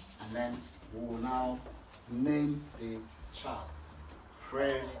 and then we will now name the child.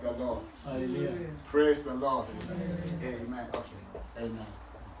 Praise the Lord. Hallelujah. Praise the Lord. Amen. Okay. Amen.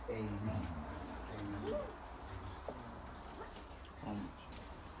 Amen. Amen.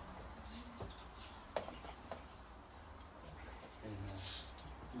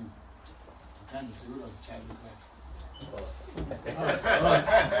 Trying to see what does the child look like.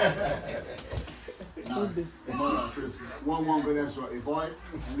 Now, the mother says, one go let's draw a boy,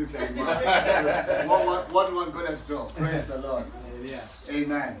 and looks like a boy. One go let's draw. Praise the Lord.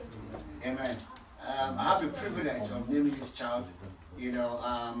 Amen. Amen. I have the privilege of naming this child.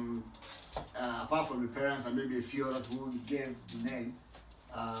 Apart from the parents and maybe a few others who gave the name,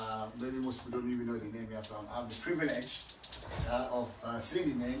 maybe most people don't even know the name yet. So I have the privilege of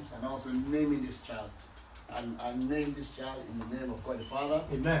seeing the names and also naming this child. And I name this child in the name of God the Father,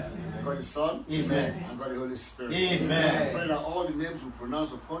 Amen. God the Son, Amen. And God the Holy Spirit. Amen. I pray that all the names we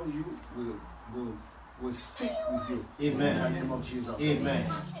pronounce upon you will stick with you. Amen. In the name of Jesus. Amen.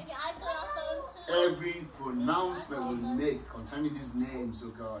 Every pronouncement we make concerning these names, oh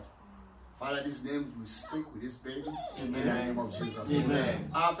God, Father, these names will stick with this baby. Amen. In the name of Jesus. Amen.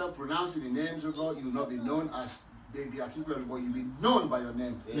 After pronouncing the names, oh God, you will not be known as baby Akinpelu, but you'll be known by your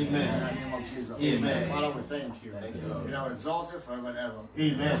name. Amen. In the name of Jesus. Amen. Father, we thank you. Thank you, Lord. You are exalted forever and ever.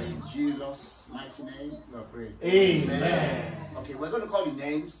 Amen. In Jesus' mighty name, we are praying. Amen. Okay, we're going to call the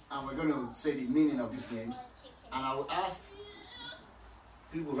names, and we're going to say the meaning of these names. And I will ask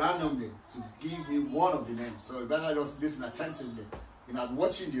people randomly to give me one of the names. So you better just listen attentively. I'm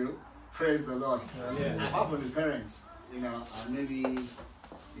watching you. Praise the Lord. Apart from the parents, and maybe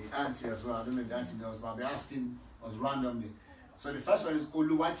the auntie as well. I don't know if the auntie knows, but I'll be asking us randomly. So the first one is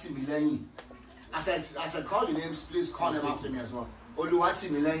Oluwatimileyin. As I call the names, please call them after me as well.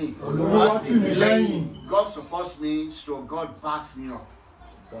 Oluwatimileyin. Oluwatimileyin. God supports me, so God backs me up.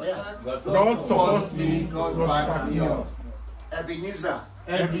 God supports me, God backs me up. Ebenezer.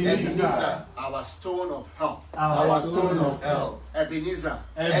 Ebenezer. Our stone of help. Our stone of help. Ebenezer.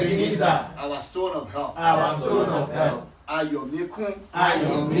 Ebenezer. Our stone of help. Our stone of help. Ayomekun.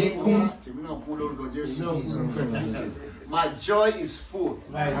 Ayomekun. My joy is full.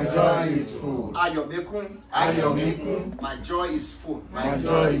 My joy is full. Ayomekun. Ayomekun. My joy is full. My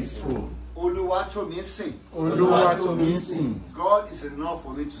joy is full. Oluwatomileyin. Oluwatomileyin. God is enough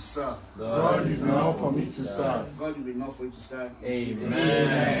for me to serve. God is enough for me to serve. God will be enough for you to serve.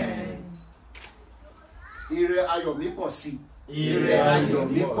 Amen. Ire ayomiposi. Ire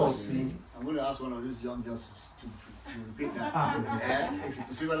ayomiposi. I'm going to ask one of these young girls to repeat that.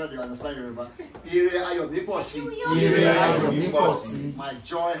 To see whether they understand Yoruba. Ire ayomiposi. Ire ayomiposi. My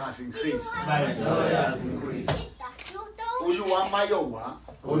joy has increased. My joy has increased. Oluwamayowa.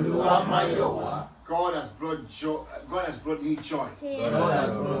 Oluwamayowa. God has brought joy. God has brought me joy. God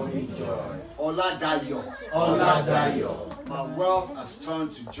has brought me joy. Oladayo. Oladayo. My wealth has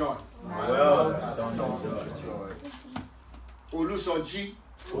turned to joy. My wealth has turned to joy. Olusoji.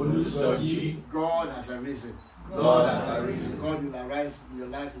 Olusoji. God has arisen. God has arisen. God will arise in your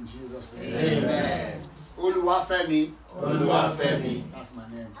life in Jesus' name. Amen. Oluwafemi. Oluwafemi. That's my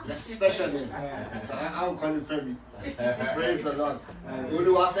name. Special name. So I will call you Femi. Praise the Lord.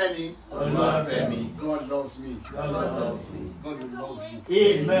 Oluwafemi. Oluwafemi. God loves me. God loves me. God will love you.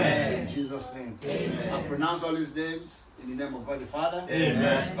 Amen. In Jesus' name. Amen. I pronounce all these names in the name of God the Father.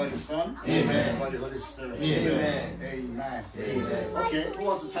 Amen. God the Son. Amen. God the Holy Spirit. Amen. Amen. Amen. Okay, who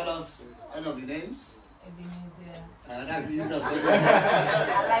wants to tell us any of the names? Ebenezer. That's the easiest. I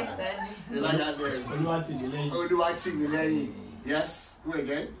like that name. You like that name? Oluwatimileyin. Oluwatimileyin. Yes. Who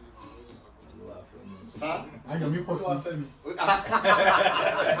again? Sir? Ayomiposi.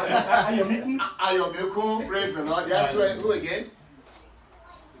 Ayomekun. Praise the Lord. Yes. Who again?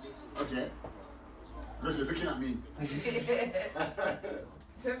 Okay. Because you're looking at me.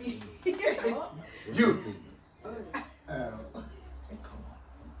 To me. You.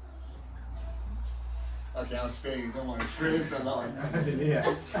 Okay, I'll spare you. Don't worry. Praise the Lord.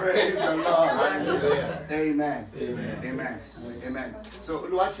 Praise the Lord. Amen. Amen. Amen. Amen. So,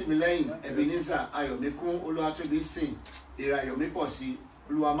 Oluwatimileyin, Ebenezer, Ayomekun, Oluwatomileyin, Ire Ayomiposi,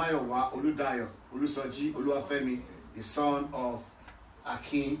 Oluwamayowa, Oludayo, Olusoji, Oluwafemi, the son of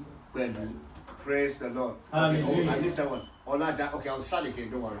Akinpelu. Praise the Lord. Okay, I missed that one. Okay, I'll start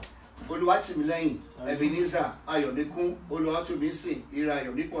again. Don't worry. Oluwatimileyin, Ebenezer, Ayomekun, Oluwatomileyin, Ire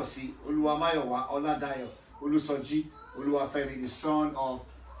Ayomiposi, Oluwamayowa, Oladayo, Olusoji, Oluwafemi, the son of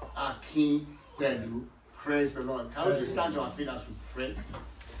Akinpelu. Praise the Lord. Can we please stand to our feet as we pray?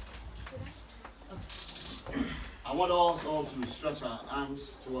 I want us all to stretch our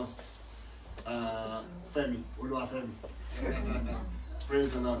arms towards Femi, Oluwatimi.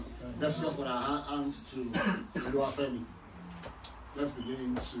 Praise the Lord. Let's stretch our hands to Oluwatimi. Let's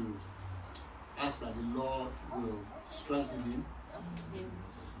begin to ask that the Lord will strengthen him.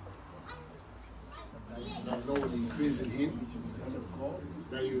 That the Lord will increase in him.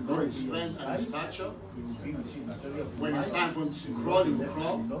 That you will grow in strength and in stature. When it's time for him to crawl, he will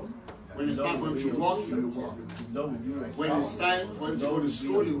crawl. When it's time for him to walk, he will walk. When it's time for him to go to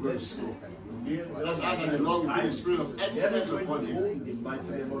school, he will go to school. Let's ask that the Lord will put the spirit of excellence upon him.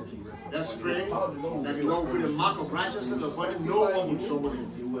 Let's pray that the Lord will put a mark of righteousness upon him. No one will trouble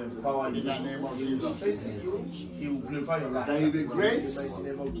him. In the name of Jesus. That he will be great.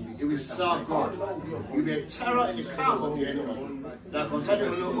 He will serve God. He will be a terror in the camp of the enemy. That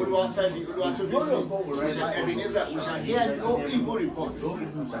concerning Oluwatimi, Oluwatimileyin, we shall Ebenezer, we shall hear no evil report.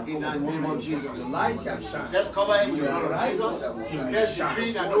 In the name of Jesus. Let's cover him with the blood of Jesus. Let's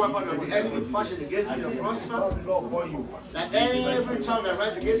decree that no weapon of the enemy fashioned against him will prosper. That every tongue that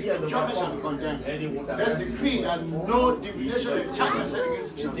rises against him in judgment shall be condemned. Let's decree that no divination and enchantment set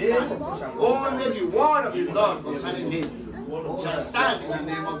against him shall stand. Only the word of the Lord concerning him shall stand in the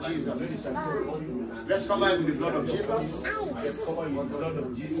name of Jesus. Let's cover him with the blood of Jesus.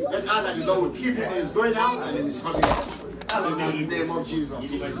 Let's ask that the Lord will keep him in his going out and in his coming out. In the name of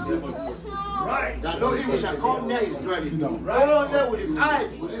Jesus. That no evil shall come near his dwelling. Only with his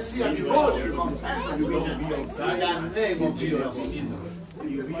eyes will he see and behold the recompense of the wicked. In the name of Jesus.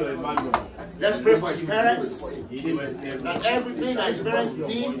 Let's pray for his parents. That everything that his parents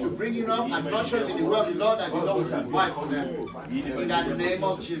need to bring him up and nurture in the world of the Lord, that the Lord will provide for them. In the name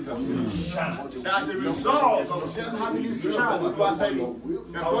of Jesus. That as a result of them having this child with our family,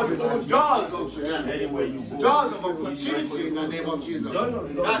 that God will open doors unto them. Doors of opportunity in the name of Jesus.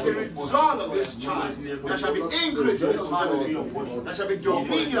 That as a result of this child, there shall be increase in this family. There shall be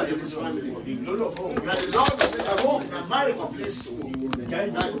dominion in this family. That the Lord will make a home and marriage blissful.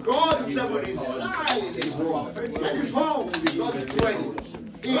 That God himself will reside in his home. And his home will be God's dwelling.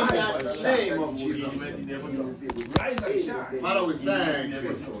 In the name of Jesus. Father, we thank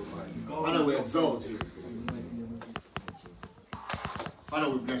you. Father, we exalt you. Father,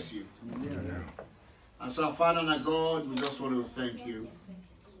 we bless you. And so, Father and our God, we just want to thank you.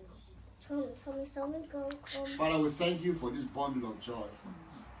 Father, we thank you for this bundle of joy.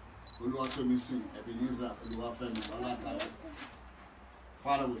 Oluwatimileyin, Ebenezer, Oluwatimi.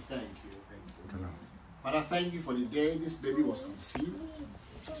 Father, we thank you. Father, thank you for the day this baby was conceived.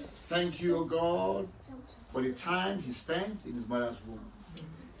 Thank you, O God, for the time he spent in his mother's womb.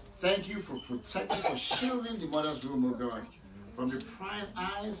 Thank you for protecting, for shielding the mother's womb, O God, from the prying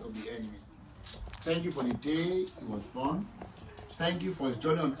eyes of the enemy. Thank you for the day he was born. Thank you for his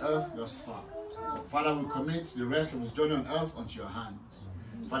journey on earth thus far. Father, we commit the rest of his journey on earth onto your hands.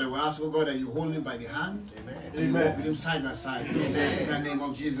 Father, we ask, oh God, that you hold him by the hand. And you walk with him side by side. In the name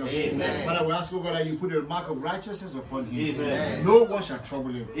of Jesus. Father, we ask, oh God, that you put a mark of righteousness upon him. No one shall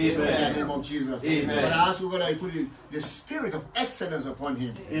trouble him. In the name of Jesus. Father, I ask, oh God, that you put the spirit of excellence upon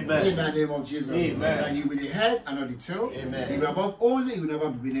him. In the name of Jesus. That he will be the head and not the tail. He will be above only, he will never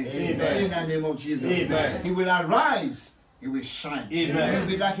be beneath. In the name of Jesus. He will arise. It will shine. It will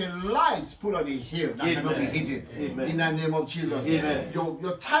be like a light put on a hill that cannot be hidden. In the name of Jesus.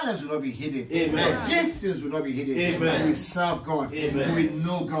 Your talents will not be hidden. Your giftings will not be hidden. You will serve God. You will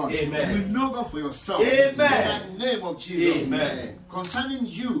know God. You will know God for yourself. In the name of Jesus. Concerning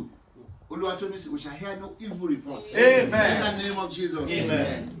you, Oluwatimileyin, we shall hear no evil report. In the name of Jesus.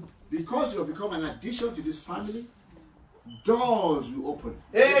 Because you have become an addition to this family, doors will open.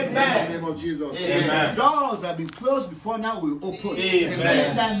 In the name of Jesus. Doors that have been closed before now will open. In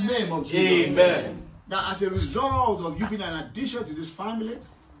the name of Jesus. Now, as a result of you being an addition to this family,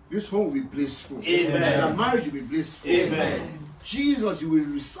 this home will be blissful. The marriage will be blissful. Jesus, you will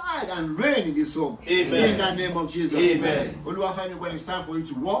reside and reign in this home. In the name of Jesus. Oluwatimi, when it's time for you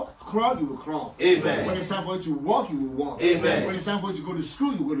to walk, crawl, you will crawl. When it's time for you to walk, you will walk. When it's time for you to go to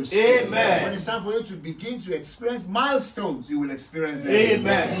school, you will go to school. When it's time for you to begin to experience milestones, you will experience them.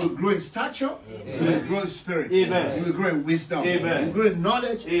 You will grow in stature. You will grow in spirit. You will grow in wisdom. You will grow in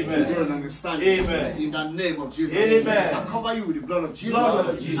knowledge. You will grow in understanding. In the name of Jesus. I cover you with the blood of Jesus.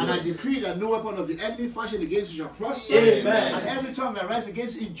 And I decree that no weapon of the enemy fashioned against you shall prosper. And every tongue that rises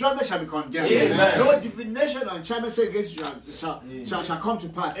against you in judgment shall be condemned. No divination or enchantment said against you shall come to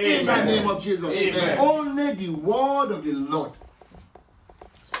pass. In the name of Jesus. Only the word of the Lord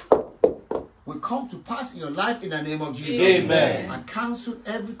will come to pass in your life in the name of Jesus. And cancel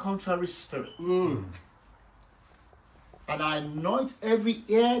every contrary spirit. And I anoint every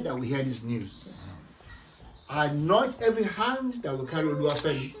ear that will hear this news. I anoint every hand that will carry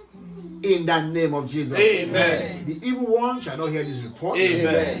Oluwatimileyin. In the name of Jesus. Amen. The evil one shall not hear this report.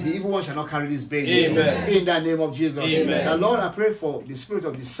 Amen. The evil one shall not carry this baby. Amen. In the name of Jesus. Amen. The Lord, I pray for the spirit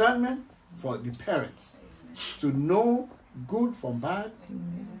of discernment for the parents to know good from bad,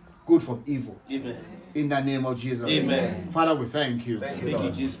 good from evil. Amen. In the name of Jesus. Amen. Father, we thank you. Thank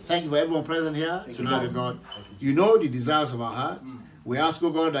you, Jesus. Thank you for everyone present here tonight, oh God. You know the desires of our hearts. We ask, oh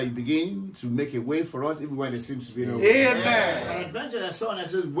God, that you begin to make a way for us even when there seems to be no way. Amen. An adventure I saw and I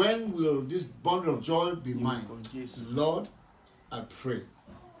says, when will this bundle of joy be mine? Lord, I pray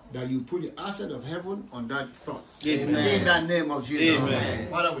that you put the asset of heaven on that thought. Amen. In the name of Jesus. Amen.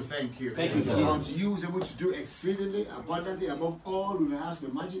 Father, we thank you. Thank you, Jesus. Unto you is able to do exceedingly abundantly above all we may ask,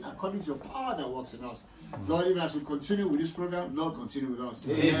 imagine, according to your power that works in us. Lord, even as we continue with this program, Lord, continue with us.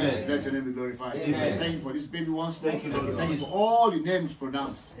 Amen. Let your name be glorified. Amen. Thank you for this baby once more. Thank you, Lord. Thank you for all the names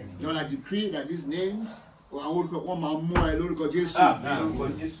pronounced. Lord, I decree that these names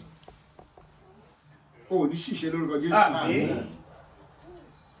Oh, ní ṣìṣe lórúkọ Jésù. Amen.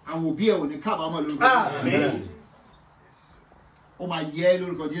 Àwọn òbí ẹ̀ ò ní kábàámọ̀ lórúkọ Jésù. Amen. Ó máa yẹ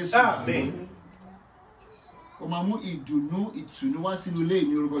lórúkọ Jésù. Amen. Ó máa mú ìdùnnú ìtùnú wá sínú ilé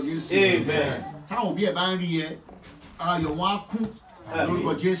ní lórúkọ Jésù. Amen. Táwọn òbí ẹ̀ bá ń rí ẹ, ayọ̀ wọn á kún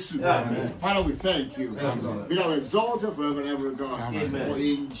lórúkọ Jésù. Amen. Father, we thank you. Thank you, Lord. Be thou exalted forever and ever, God. Amen. For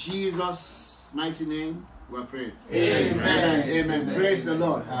in Jesus' mighty name, we pray. Amen. Amen. Praise the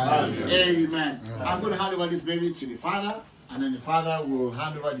Lord. Amen. Amen. I'm going to hand over this baby to the father, and then the father will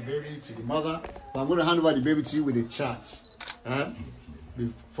hand over the baby to the mother. But I'm going to hand over the baby to you with a charge.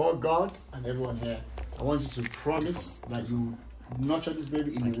 Before God and everyone here, I want you to promise that you nurture this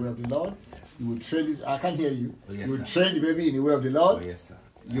baby in the way of the Lord. You will train it. I can't hear you. Oh, yes, you will sir. train the baby in the way of the Lord. Oh, yes, sir.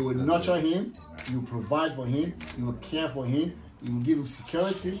 You will nurture him. You will provide for him. You will care for him. You will give him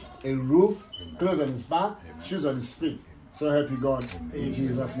security, a roof, clothes on his back, shoes on his feet. So help you God in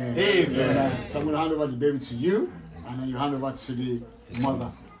Jesus' name. Amen. So I'm going to hand over the baby to you, and then you hand over to the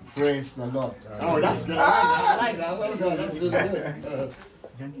mother. Praise the Lord. Oh, that's good. I like that. Well done. That's really good.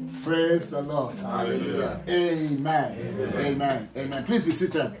 Praise the Lord. Hallelujah. Amen. Amen. Amen. Please be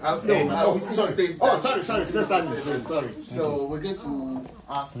seated. Sorry. Let's stand. Sorry. So we're going to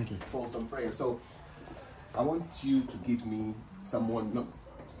ask for some prayer. So I want you to give me someone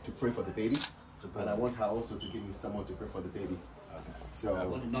to pray for the baby, and I want her also to give me someone to pray for the baby. So I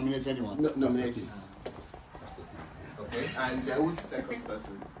want to nominate anyone. nominate it. Okay, and who's the second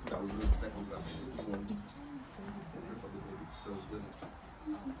person? So that was the second person. Who wants to pray for the baby. So just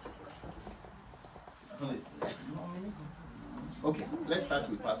okay. Let's start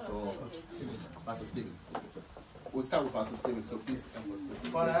with Pastor Stephen. Pastor Stephen. Okay, so we'll start with Pastor Stephen. So please help us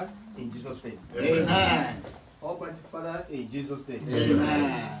pray. Father, in Jesus' name. Amen. Almighty Father, in Jesus' name.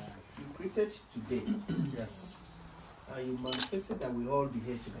 Amen. You created today, Yes. and you manifested that we all be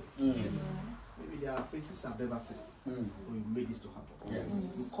here tonight. Mm. Maybe there are faces I've never seen, Mm. but you made this to happen.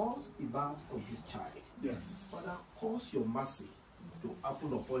 Yes. You caused the birth of this child. Yes. Father, cause your mercy to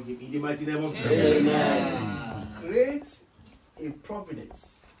happen upon him in the mighty name of Jesus. Amen. Create a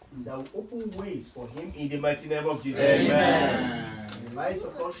providence that will open ways for him in the mighty name of Jesus. Amen. The light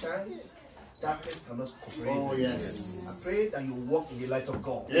of God shines, darkness cannot comprehend. Oh, yes. I pray that you walk in the light of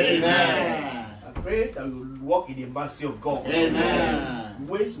God. Amen. I pray that you walk in the mercy of God. Amen.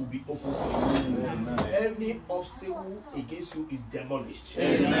 Ways will be open for you. Amen. Any obstacle against you is demolished.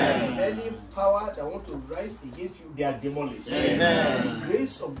 Amen. Any power that want to rise against you, they are demolished. Amen. The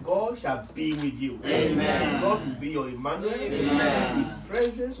grace of God shall be with you. Amen. God will be your Emmanuel. Amen. His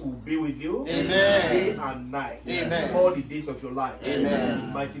presence will be with you Amen. day and night. Amen. All the days of your life. Amen. In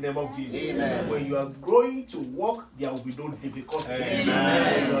the mighty name of Jesus. Amen. When you are growing to walk, there will be no difficulty.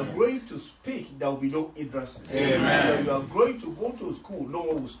 Amen. When you are growing to speak, there will be no hindrances. Amen. When you are growing to go to school, no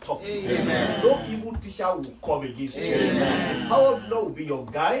one will stop you. Amen. No evil teacher will come against you. Amen. The power of Lord will be your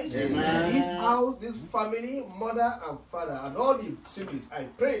guide. Amen. This house, this family, mother and father, and all the siblings, I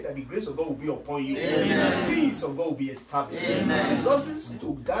pray that the grace of God will be upon you. Amen. The peace of God will be established. Amen. Resources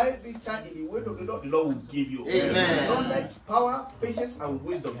to guide the child in the way of the Lord will give you. Amen. Knowledge, power, patience, and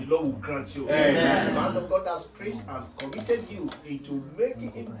wisdom, the Lord will grant you. Amen. The man of God has preached and committed you into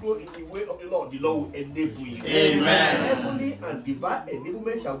making it grow in the way of the Lord will enable you. Amen. Heavenly and divine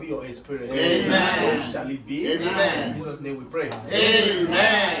enablement shall be your experience. Amen. So shall it be. Amen. In Jesus' name we pray.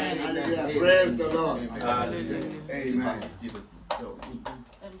 Amen. Hallelujah. Praise the Lord. Hallelujah. Amen. So,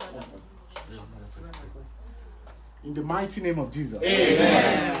 In the mighty name of Jesus.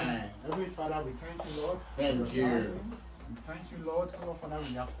 Amen. Heavenly Father, we thank you, Lord. Thank you. Thank you, Lord. Oh, Lord, Father,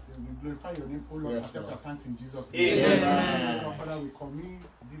 we glorify your name. Oh, Lord, Yes, accept Lord. our thanks in Jesus' name. Amen. Oh, Lord, Father, we commit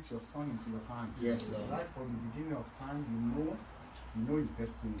this, your son, into your hand. Yes, Lord. Right from the beginning of time, you know his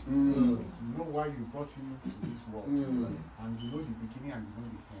destiny. Mm. You know why you brought him to this world. Mm. And you know the beginning and you know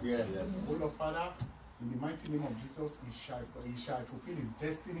the end. Yes. Oh, Lord, Father, in the mighty name of Jesus, he shall fulfill his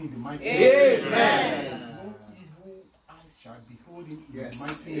destiny in the mighty Amen. name. No evil eyes shall behold him in Yes. the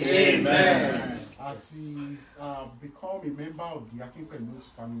mighty name. Amen. As he's become a member of the Akinpelu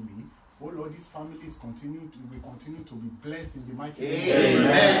family, oh Lord, these families will continue to be blessed in the mighty name.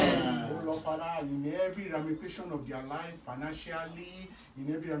 Amen. Oh Lord, Father, in every ramification of their life, financially, in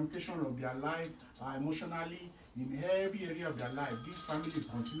every ramification of their life, emotionally, in every area of their life, these families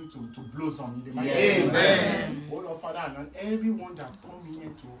continue to blossom in the mighty name. Amen. Oh Lord, Father, and everyone that's come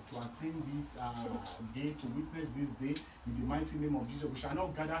here to attend this day, to witness this day, in the mighty name of Jesus, we shall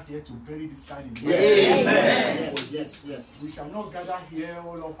not gather here to bury this child in the Yes. Yes. We shall not gather here,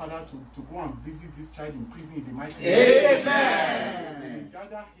 oh Lord, Father, to go and visit this child in prison in the mighty name. Amen. We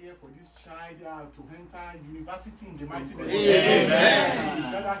gather here for this child to enter university in the mighty name. Amen. We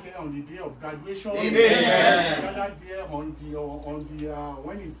gather here on the day of graduation. Amen. We gather there on the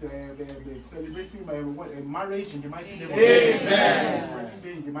when he's celebrating marriage in the mighty name of Jesus. Wedding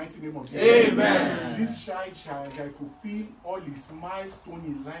day in the mighty name of Jesus. Amen. This child shall fulfill all his milestones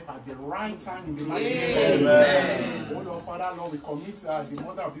in life at the right time in the mighty name of Jesus. Oh Lord, Father, Lord, we commit the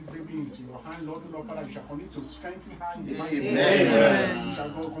mother of this baby into your hand, Lord. Lord, Father, you shall continue to strengthen her in the mighty name of Jesus. You shall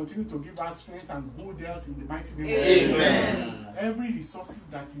continue to give her strength and good health in the mighty name of Jesus. Every resources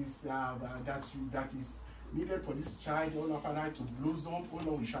that is needed for this child, oh Lord, Father, to blossom, oh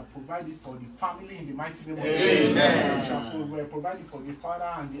Lord, we shall provide it for the family in the mighty name of Jesus. We shall provide it for the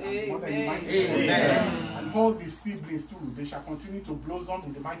father and the mother in the mighty name of Jesus. And all the siblings too, they shall continue to blossom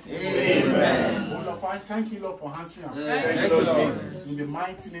in the mighty name of Jesus. Oh Lord, Father, thank you, Lord, for answering our prayers. Thank you, Lord. In the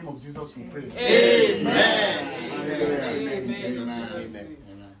mighty name of Jesus we pray. Amen.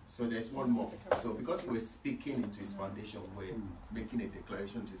 So there's one more. So because we're speaking into his foundation, we're making a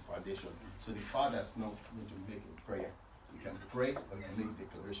declaration to his foundation. So the father's not going to make a prayer. You can pray or you can make a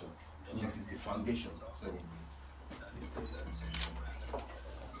declaration because it's the foundation. So let's pray.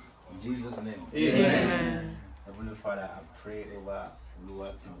 In Jesus' name. Amen. Heavenly Father, I pray over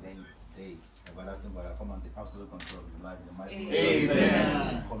Oluwatimileyin today. Everlasting Father, come and take absolute control of his life in the mighty name of Jesus.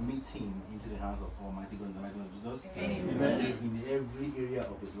 Amen. Commit him into the hands of Almighty God in the mighty name of Jesus. Amen. Say in every area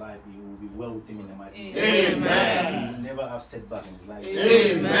of his life, he will be well with him in the mighty name. Amen. He will never have setback in his life.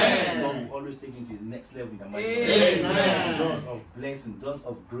 Amen. God will always take him to his next level in the mighty name. Amen. Doors of blessing, doors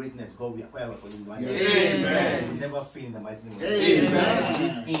of greatness, God will acquire for him in the mighty name. Amen. He will never fail in the mighty name of Amen.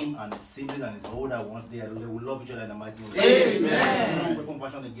 Jesus. Him and his siblings and his older ones, they will love each other in the mighty name of Amen. No weapon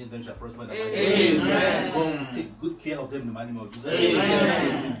fashioned against them shall prosper in the mighty name. Amen. God will take good care of them in the mighty name of Jesus. Amen.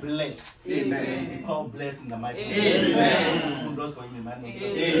 They will be blessed. Amen. They call blessed in the mighty name of Amen. Jesus. God will open doors for him in the mighty name of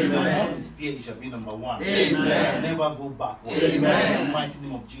Jesus. Amen. On his fear, he shall be number one. Amen. Never go backward. Amen. In the mighty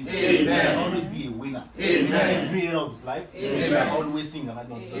name of Jesus. Amen. He shall always be a winner. Amen. Every area of his life, he shall always sing in the mighty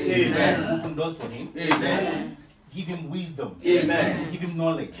name of Jesus. Amen. Open doors for him. Amen. Give him wisdom. Amen. Give him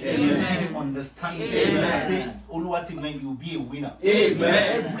knowledge. Amen. Give him understanding. Amen. I say, Oluwatimileyin, you will be a winner.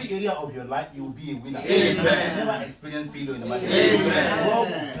 Amen. Every area of your life, you will be a winner. Amen. You never experience failure in the mighty Amen. name. God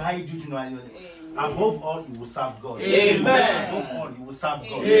will guide you to know. Above all, you will serve God. Amen. Above all, you will serve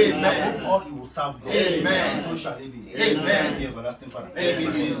God. Amen. Above all, you will serve God. Amen. So shall it be. Amen. Thank you, everlasting Father. Amen.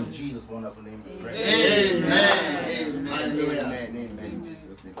 In Jesus' wonderful name, we pray. Amen. Amen. In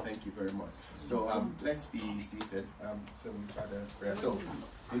Jesus' name. Thank you very much. So let's be seated. So we've had a prayer. So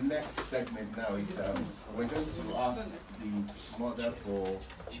the next segment now is we're going to ask the mother for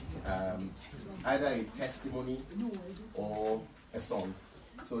either a testimony or a song.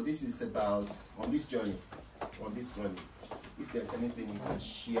 So this is about on this journey. If there's anything you can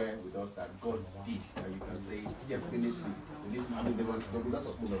share with us that God did, that you can say definitely in this. I mean, there'll be lots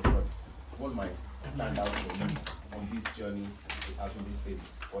of moments, but one might stand out for me on this journey to having this baby.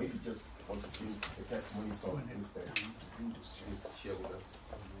 Or if you just want to sing a testimony song instead, please share with us.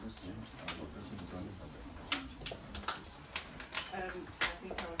 I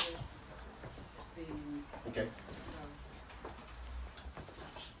think I'll just sing. Okay.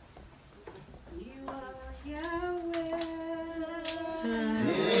 You are Yahweh.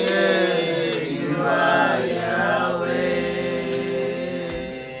 You are Yahweh.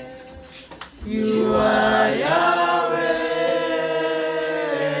 You are Yahweh.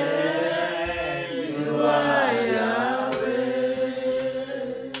 You are Yahweh.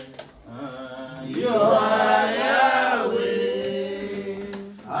 You are Yahweh.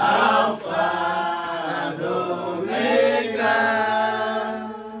 Alpha and Omega.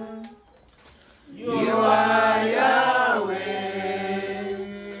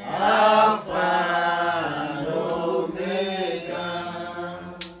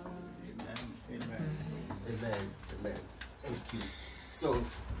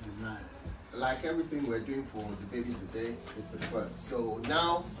 Like everything we're doing for the baby today is the first. So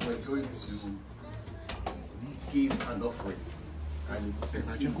now we're going to give an offering, and it is a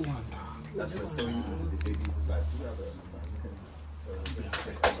seed that we're sowing into the baby's life. Do you have a basket? So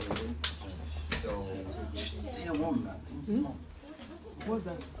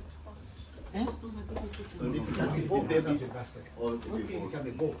this is both babies or the baby.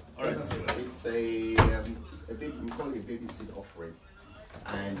 All right. It's a baby. We call it a baby seed offering,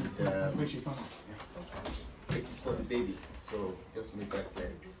 and it is for the baby. So just make that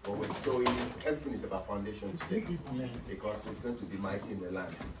clear. But we're sowing. Everything is about foundation today because it's going to be mighty in the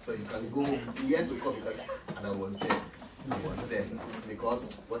land. So you can go years to come because and I was there. I was there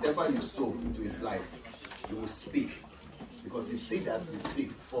because whatever you sow into his life, you will speak. Because the seed that we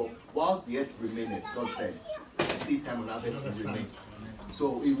speak for, whilst the earth remaineth, God said, seed time and harvest will remain.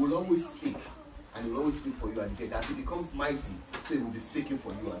 So he will always speak, and he will always speak for you at the gate. As he becomes mighty, so he will be speaking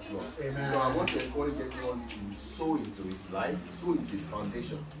for you as well. Amen. So I want to encourage everyone to sow into his life, sow into his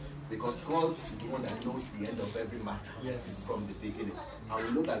foundation. Because God is the one that knows the end of every matter from the beginning. And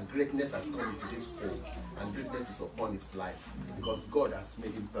we know that greatness has come into this home, and greatness is upon his life, because God has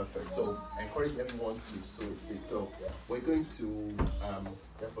made him perfect. So I encourage everyone to sow a seed. So we're going to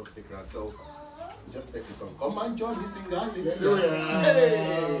therefore stick around. So just take this song. Come and join me, sing hallelujah.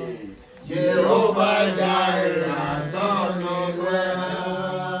 Hey! Jehovah Jireh has done us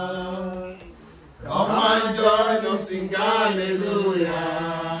well. Come and join us, sing hallelujah.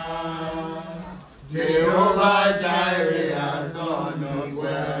 Jehovah Jireh has done us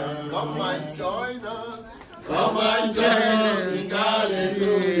well. Come and join us. Come and join us, sing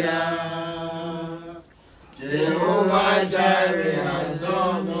hallelujah. Jehovah Jireh has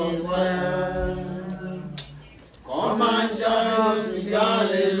done us well. Come and join us, sing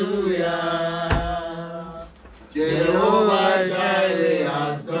hallelujah. Jehovah Jireh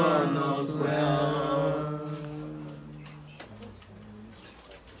has done us well.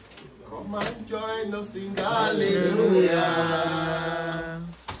 Come and join us, sing hallelujah.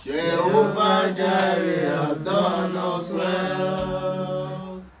 Jehovah Jireh has done us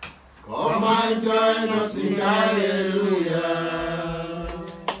well. Come and join us, sing hallelujah.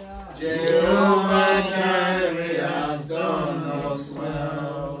 Jehovah Jireh has done us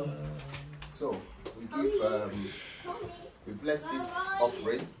well. So we give, we bless this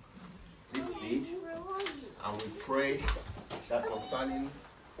offering, this seed, and we pray that concerning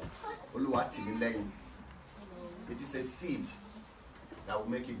Oluwatimileyin, it is a seed that will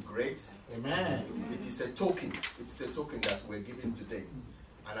make it great. Amen. It is a token. It is a token that we're giving today.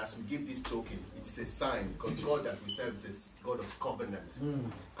 And as we give this token, it is a sign, because God that we serve is a God of covenant.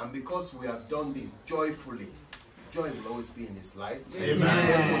 And because we have done this joyfully, joy will always be in his life.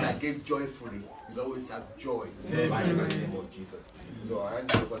 Amen. Everyone that gave joyfully will always have joy. Amen. In the name of Jesus. So I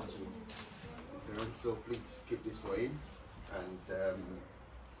hand over to Aaron. So please keep this for him. And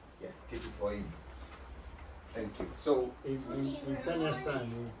yeah, keep it for him. Thank you. So In 10 years'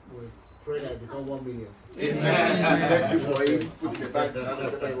 time, we'll pray that it become 1 million. Amen. Let's do for him. Put in the back,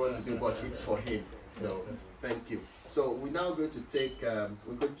 whatever you want to do, but it's for him. So thank you. So we're now going to take,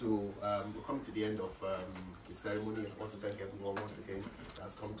 we're coming to the end of the ceremony. I want to thank everyone once again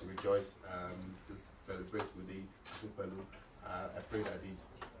that's come to rejoice, to celebrate with the Akinpelu. I pray that the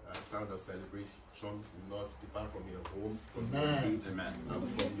sound of celebration will not depart from your homes, from your feet,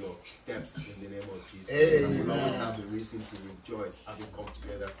 and from your steps in the name of Jesus. Amen. And we'll always have a reason to rejoice having come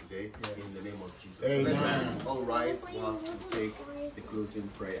together today in the name of Jesus. So let us all rise whilst we take the closing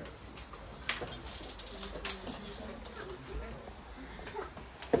prayer.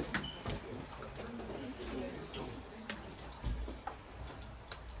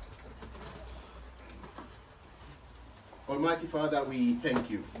 Almighty Father, we thank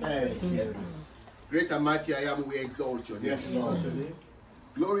you. Great and mighty I am, we exalt your name. Yes, Lord.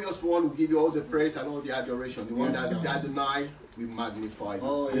 Glorious one, we give you all the praise and all the adoration. The one that is Adonai, we magnify you.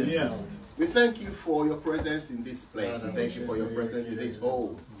 Oh, yes. We thank you for your presence in this place. We thank you for your presence in this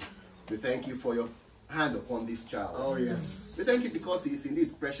home. We thank you for your hand upon this child. Oh, yes. We thank you because he is indeed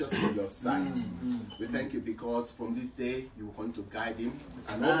precious in your sight. We thank you because from this day you will continue to guide him,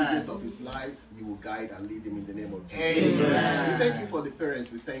 and all the days of his life you will guide and lead him in the name of Jesus. Amen. We thank you for the parents.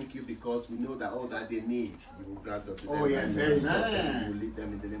 We thank you because we know that all that they need you will grant unto them. Oh, yes. And you will lead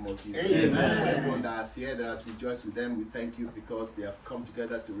them in the name of Jesus. Amen. Everyone that is here, that has rejoiced with them, we thank you because they have come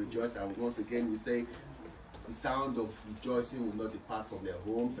together to rejoice. And once again we say, the sound of rejoicing will not depart from their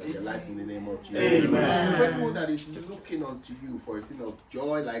homes and their lives in the name of Jesus. Amen. For everyone that is looking unto you for a thing of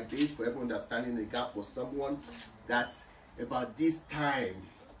joy like this, for everyone that's standing in the gap for someone that's about this time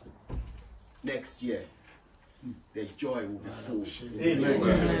next year, their joy will be full.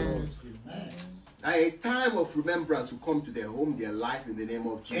 Amen. A time of remembrance will come to their home, their life, in the name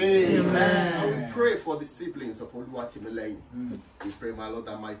of Jesus. Amen. We pray for the siblings of Oluwatimileyin. We pray, my Lord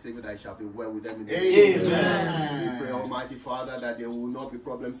and my Savior, that it shall be well with them in the name of Jesus. We pray, Almighty Father, that there will not be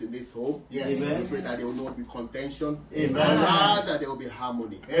problems in this home. Yes. We pray that there will not be contention. Amen. Rather, there will be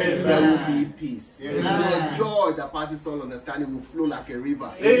harmony. Amen. There will be peace. Amen. Your joy that passes all understanding will flow like a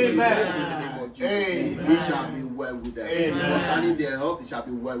river. Amen. In the name of Jesus. Amen. It shall be well with them. Amen. Concerning their health, it shall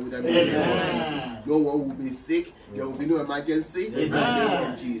be well with them. In the name of Jesus. No one will be sick. There will be no emergency. In the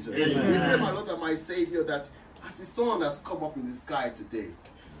name of Jesus. Amen. We pray, my Lord and my Savior, that as the sun has come up in the sky today,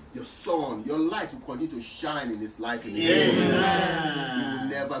 your sun, your light will continue to shine in his life. In the name of Jesus. He will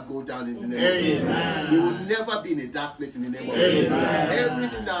never go down in the name of Jesus. He will never be in a dark place in the name of Jesus.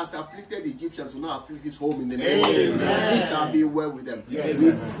 Everything that has afflicted the Egyptians will not afflict this home in the name of Jesus. It shall be well with them.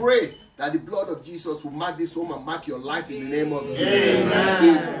 We pray that the blood of Jesus will mark this home and mark your life in the name of Jesus.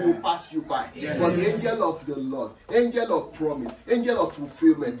 It will pass you by. But the angel of the Lord, angel of promise, angel of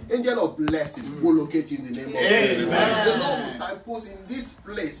fulfillment, angel of blessing will locate you in the name of Jesus. The Lord will signpost in this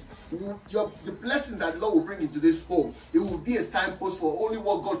place. The blessing that the Lord will bring into this home, it will be a signpost for only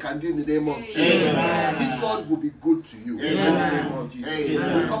what God can do in the name of Jesus. This God will be good to you in the name of Jesus. We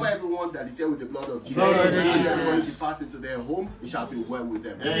cover everyone that is here with the blood of Jesus. Everybody departs into their home, it shall be well with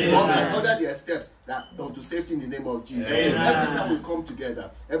them. Order their steps that unto safety in the name of Jesus. Every time we come together,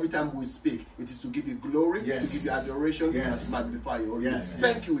 every time we speak, it is to give you glory, to give you adoration, and to magnify your holy name.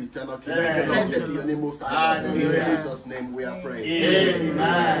 Thank you, eternal King. Blessed be your name, most high. In Jesus' name we are praying.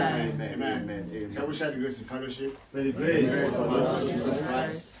 Amen. Amen. Shall we share the grace of fellowship? May the grace of our Lord Jesus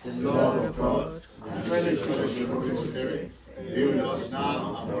Christ, the love of God, and the fellowship of the Holy Spirit be with us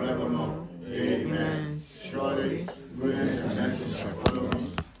now and forevermore. Amen. Surely goodness and mercy shall follow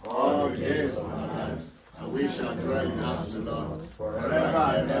us all the days of our lives, and we shall dwell in the house of the Lord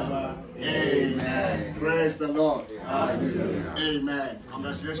forever and ever. Amen. Praise the Lord. Hallelujah. Amen.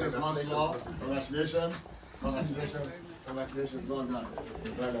 Congratulations once more. Congratulations. Congratulations. Congratulations. Well done.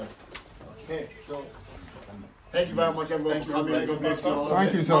 Well done. Okay, so thank you very much, everyone, for coming. God bless you all.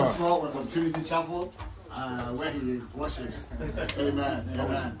 Thank you, sir. Once more, we're from Trinity Chapel, where he worships. Amen.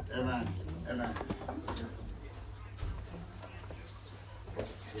 Amen. Amen. Amen.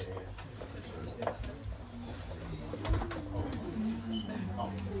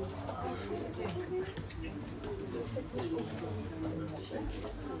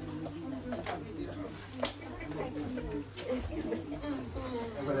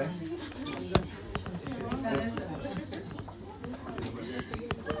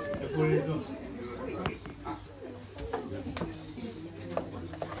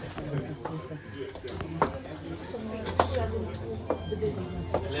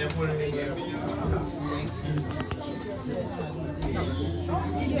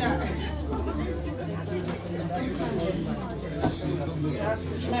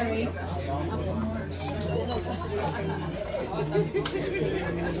 Larry.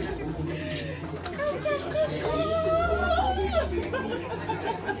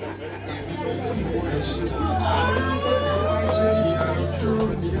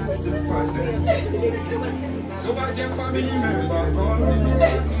 So I get family member calling me to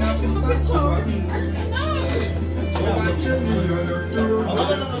Sassua. So I tell me you're not true,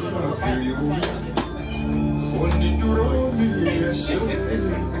 that's not for you. Only to roll me a show.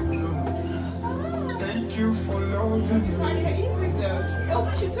 Thank you for loving me.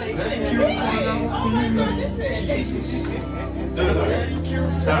 Thank you for loving me, Jesus. Thank you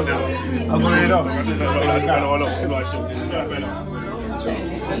for loving me. I'm going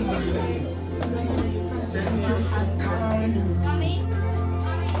Thank you for carrying me.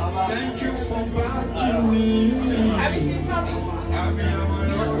 Thank you for backing me. Have you seen Tommy?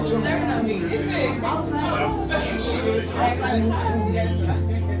 Staring at me. Is it?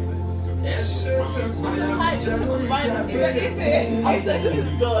 I said, this is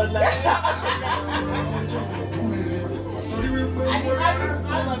good. Like, I didn't have this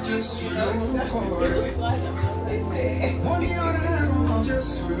smile on this, you know? It was like,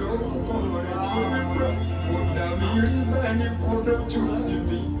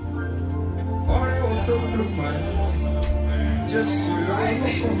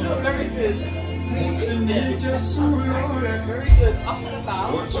 very good. Very good. Up and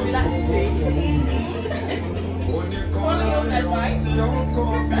about. What would you like to say? Follow your advice.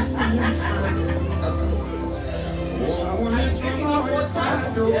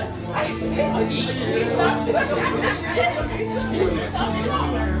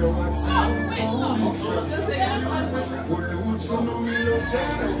 Okay,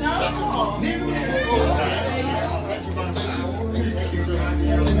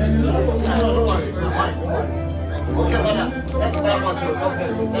 brother. Thank you very much. God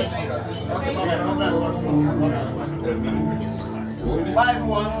bless you. Thank you. Okay, brother. God bless you.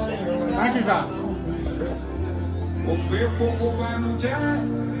 5-1. Thank you, sir.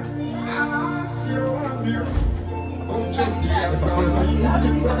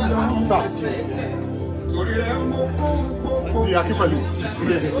 The Akinpelu.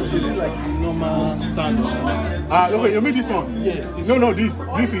 Yes. Is it like the normal standard? Okay, you made this one? Yeah. No, this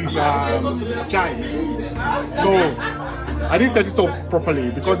is chai. So I didn't set it up properly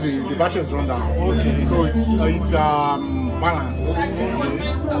because the battery is run down. Okay. So it's balanced.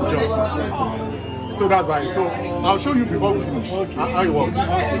 Okay. So that's why. So I'll show you before we finish how it works.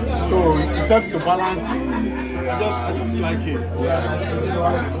 Okay. So it helps to balance. I just like it. Yeah.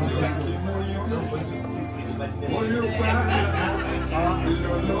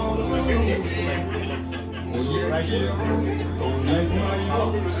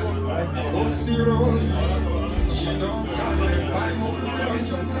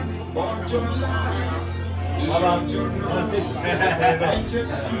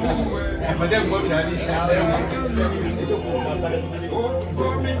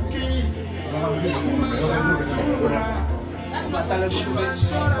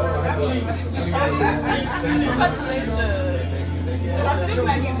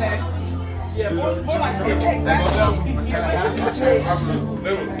 Yeah, more like exactly.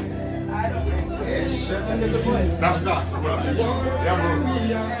 That's that.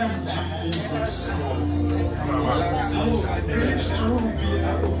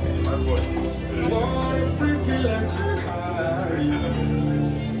 What a privilege to carry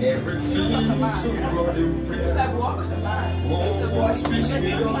everything to God in prayer. Oh, what speaks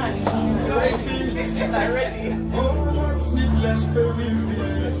me of oh, what's needless prevailing.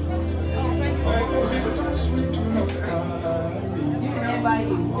 Oh, because we do not carry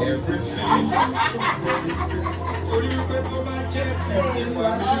everything to God in prayer. So you better my jet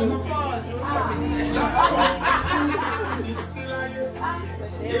and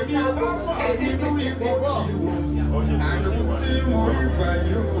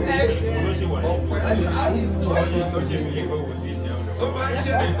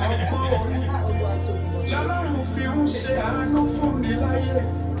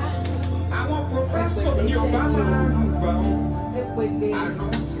àwọn professor ní ọba lánàá gbà ó àná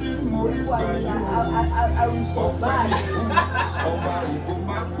tí mo rí gbà yó ọba ìfún ọba ìbò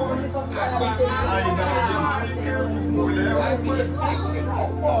máa gbọ́ àgbà àìdájọ́ àríkẹ́rù mo lẹ́wọ́ pé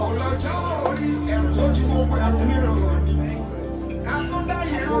ọlọ́jọ́ orí ẹ̀rù tó jí mo pẹ̀lú mìíràn ni ká tó dá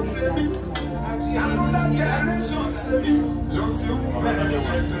ìran tèmi ká tó dá generation tèmi ló ti ń bẹ̀rẹ̀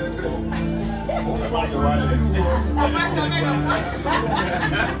pẹ̀pẹ̀pẹ̀. Ó fọwọ́ lẹ́nu ọba sọ́mẹ́lọ.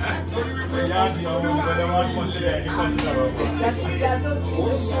 Torí wípé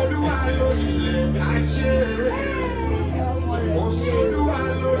Olúwa lórí ilẹ̀ ayé. Olúwa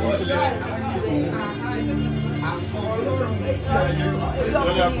lórí ilẹ̀ ayé. Àfọlọ́run ti ayé.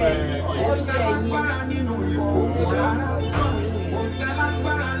 Kò sálágbára nínú ìkókó rárá. Kò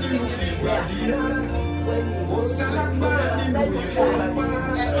sálágbára nínú ìgbàdí rárá. Kò sálágbára nínú ìfowópamọ́.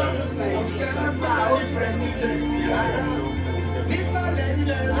 Kò sálágbára ní pírẹsidẹ̀nsì rárá. Nísàlẹ̀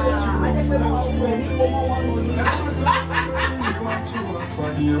ilẹ̀ lójú òfurufú. Táwọn níwájú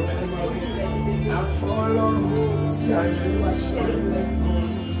àpàdé àfọlọ́run tí ayé wá ṣe.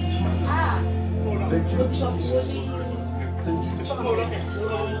 Thank you, Jesus. Thank you, Jesus.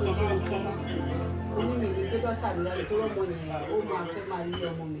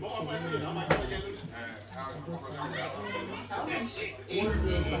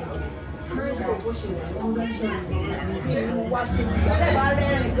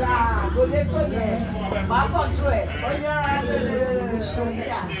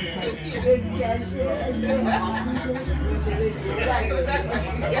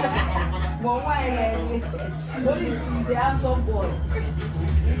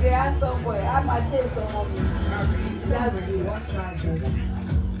 He's a handsome boy. I'm a chase some of me. That's the what drives us.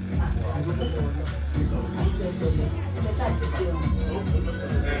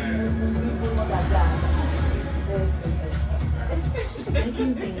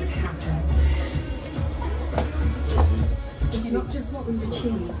 Making things happen. It's not just what we've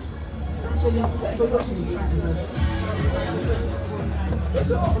achieved. It's what's in front of us.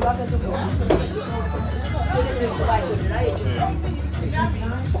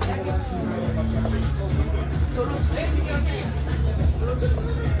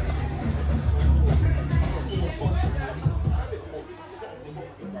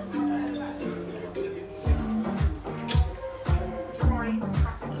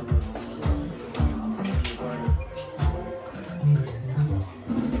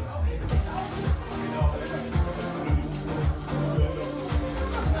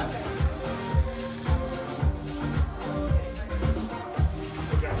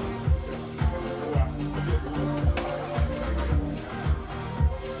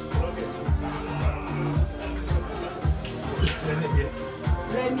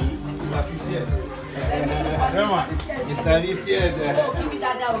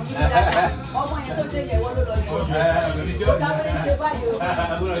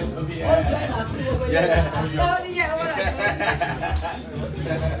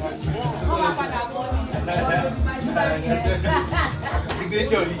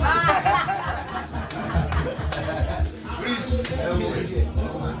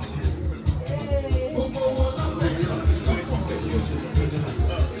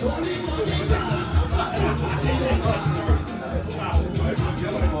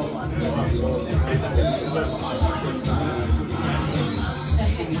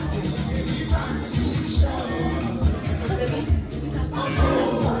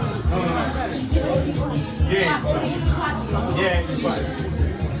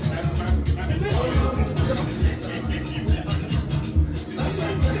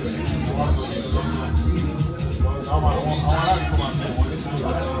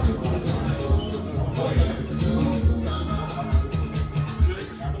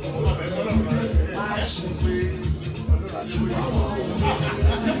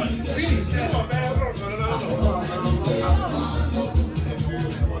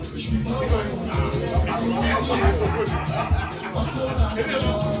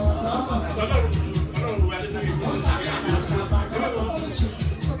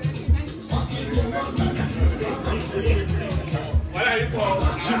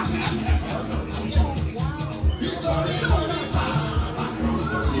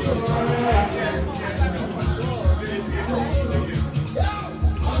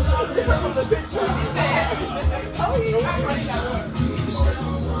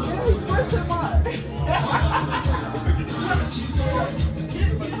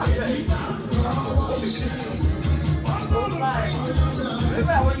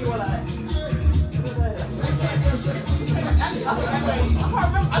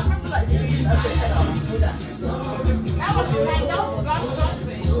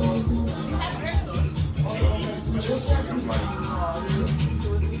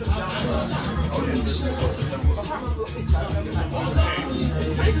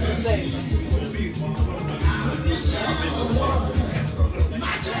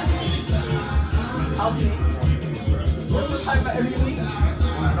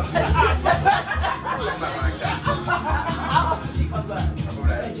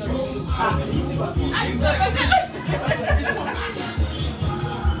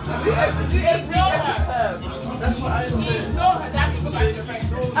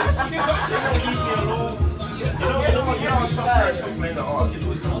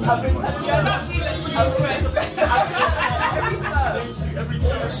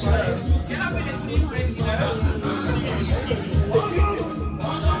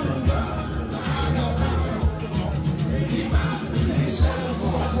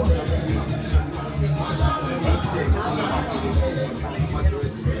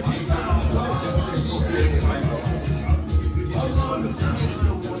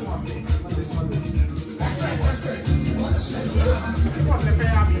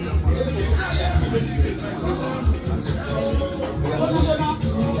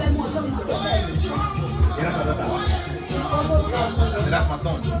 That's my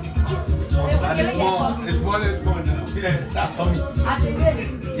son. And it's small is coming now. Yeah, that's Tommy.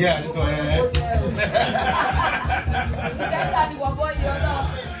 Yeah, this one.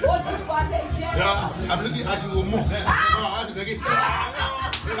 Yeah, I'm looking at you more.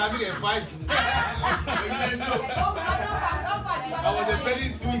 I'm looking at fight. I was a very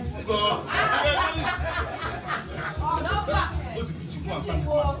twist. Go to the kitchen. Go and stand this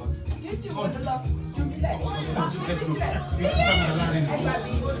man first. Let's go.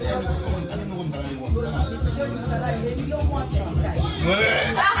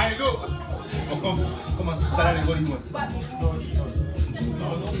 I know. Oh, come on. Salary, what do you want?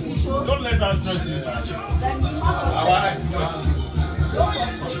 Don't let us stress you. I want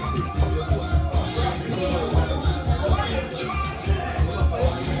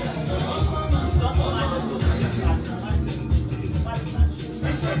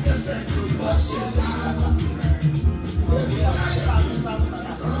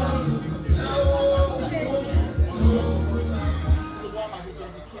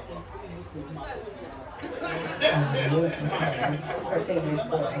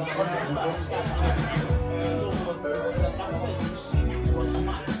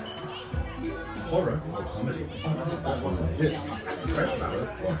Horror or comedy? Yes. Fresh flowers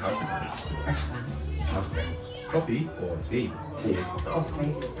or house plants? Coffee or tea? Tea.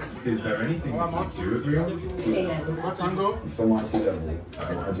 Coffee. Is there anything you do agree on? Tea levels. What tango? For my tea level,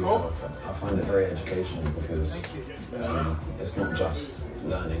 I find it very educational because it's not just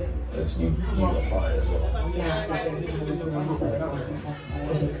learning, it's you apply it as well. Yeah, I think it's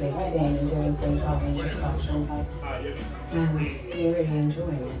physically seeing and doing things rather than just classroom based. And you're really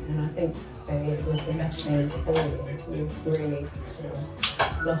enjoying it, and I think that it was the best thing for you. You've really sort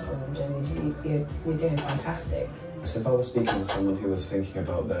of blossomed and you're doing fantastic. So if I was speaking to someone who was thinking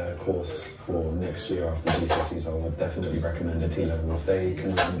about their course for next year after GCSEs, I would definitely recommend a T level. If they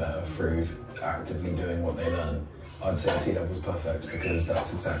can learn better through actively doing what they learn, I'd say a T level is perfect because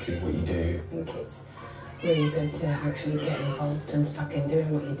that's exactly what you do. I think it's really good to actually get involved and stuck in doing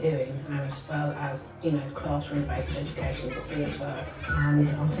what you're doing, and as well as, you know, classroom-based education, serious work. And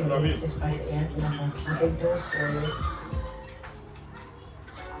I think it's just basically opened up a big door for you.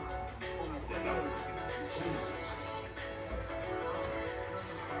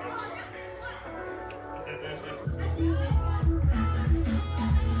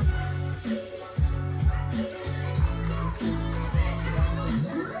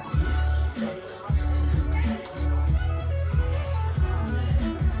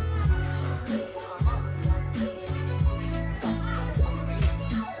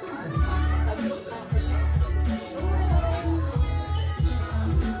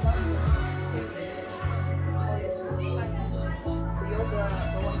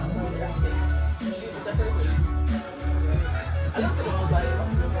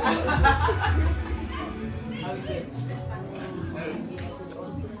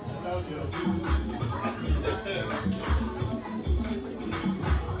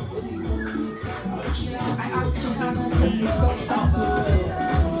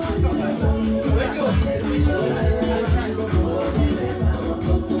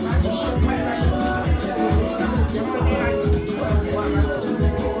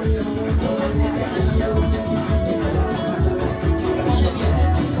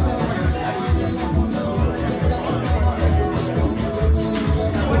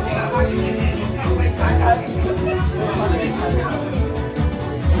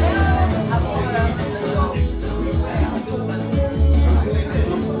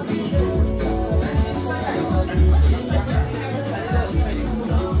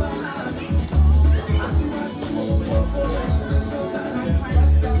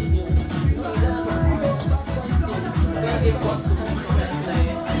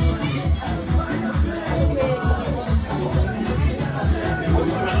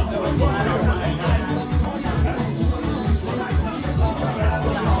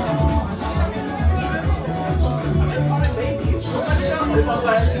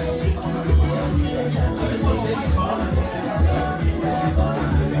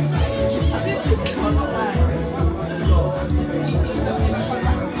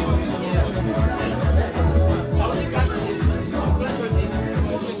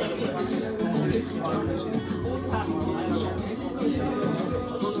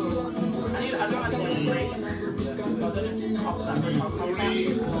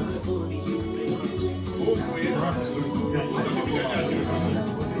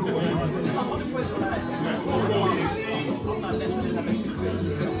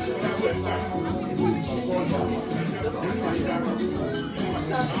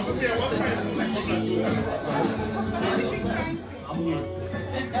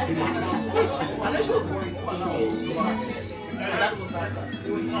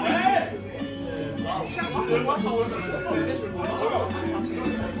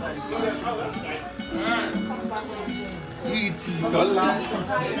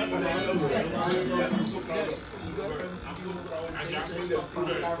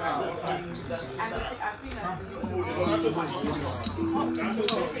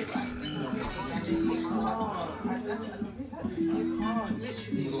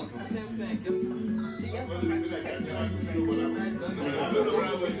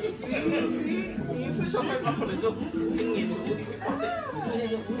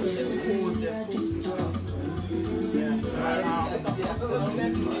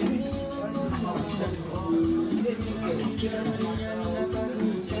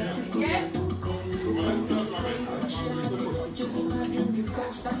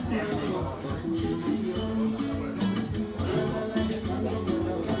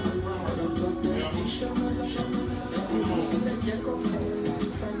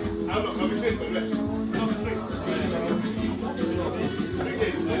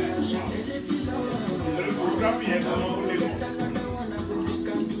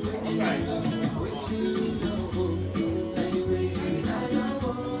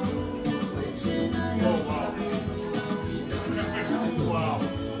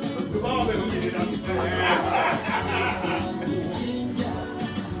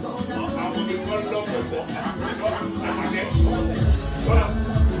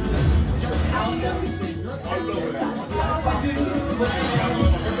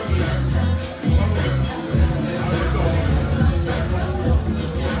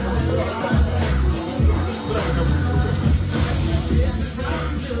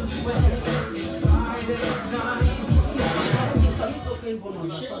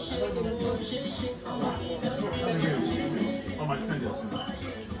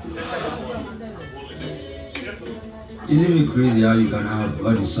 Isn't it crazy how you can have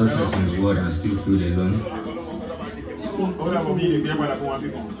all the success in the world and still feel alone?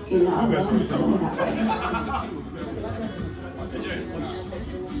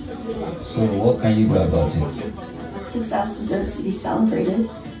 So what can you do about it? Success deserves to be celebrated.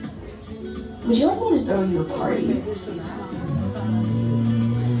 Would you like me to throw you a party?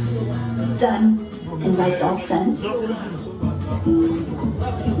 Done. Invites all sent.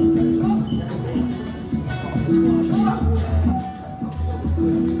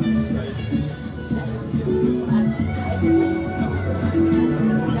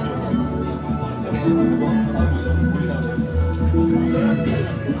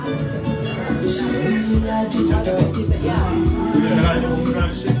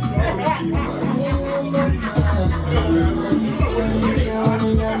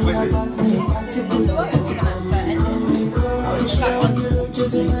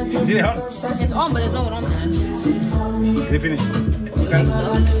 It's on, but there's no one on there. Is it finished? You can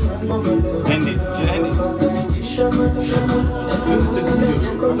end it. Should I end it?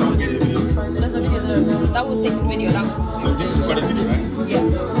 There's a video there. That was taking video. That was. So this is recorded video, right? Yeah.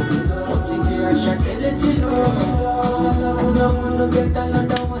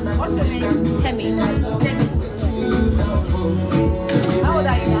 What's your name? Temi. How old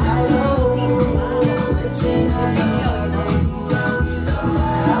are you now?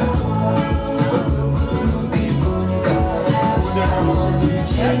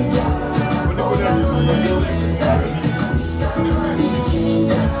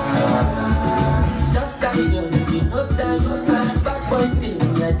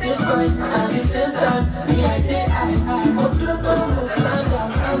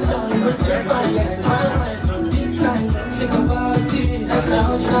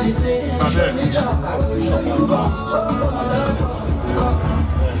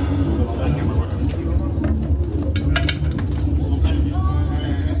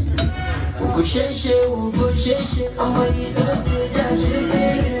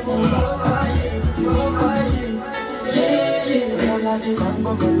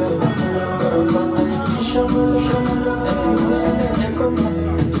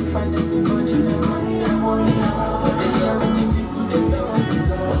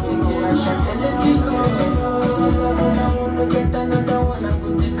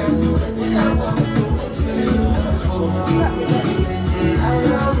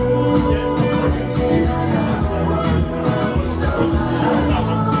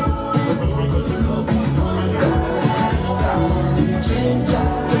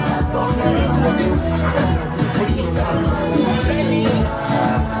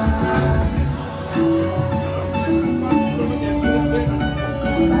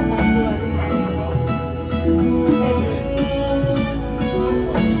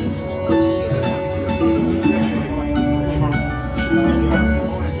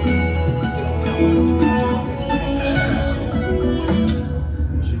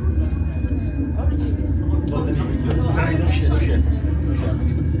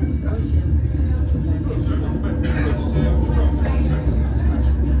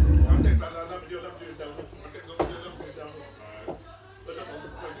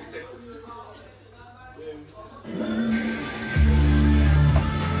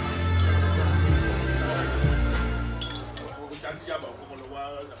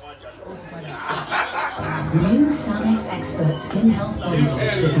 14. New Sanex Expert Skin Health Body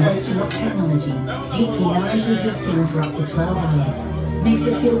Wash with moisture technology deeply nourishes your skin for up to 12 hours. Makes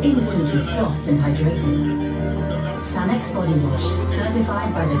it feel instantly soft and hydrated. Sanex Body Wash,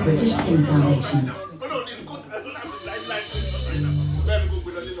 certified by the British Skin Foundation.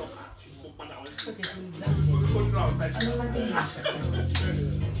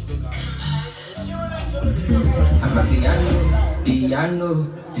 I'm a piano,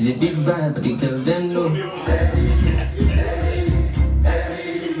 it's a big vibe, but the girls them know.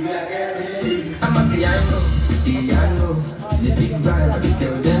 I'm a piano, it's a big vibe, but the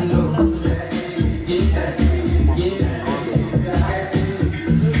girls them know.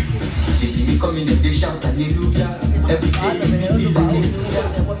 They see me coming, they shout hallelujah. Every day,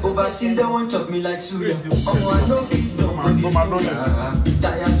 overseas they want chop me like suya. Oh, I know people don't want this.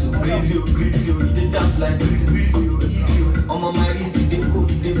 Tired so crazy, you did dance like breezy, easy. I'm on my wrist, they go,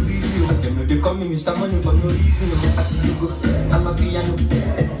 they freeze you. Them know they call me Mr. Money for no reason. I see you go, I'm a piano.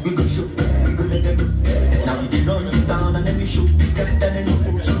 We go show, we go let them go. Now we dey run you down and then we show. Get down and you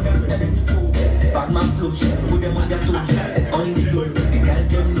fall, show down and then you fall. Bad man flows, put them on their toes. On the road, the girl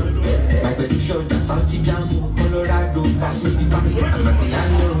them know. My belly short, that's Santi Jamo, Colorado. Pass me the facts, I'm a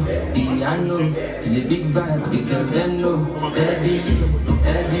piano. It's a big vibe, the girls them know. Steady,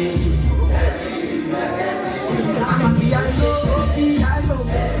 steady. I'm a piano.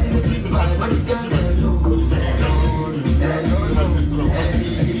 It's a big vibe, the girls them know.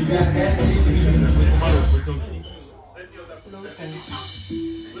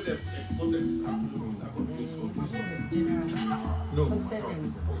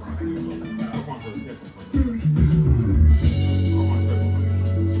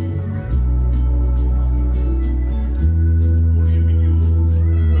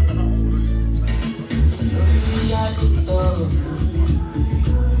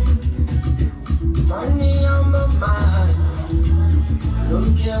 Money on my mind.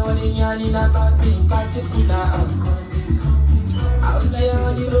 Don't care what they yarning about me in particular. Out here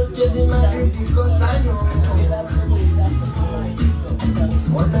on the road chasing my dream because I know.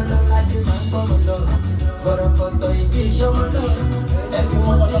 One of them like the man for my love. But I'm for the education, my love.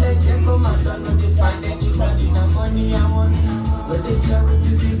 Everyone select their commander. No, they find anybody. Now money I want. But they care what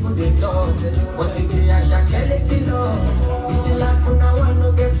the people they talk. What if they are shakeleting love? You see like from now on,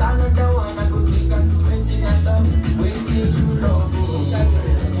 no get another one. I go take and do waiting I love. Waiting you love.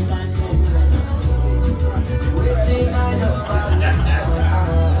 Waiting I love.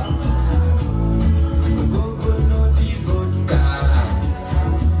 Go no the vodka.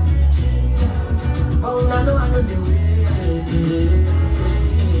 Oh, I know the way.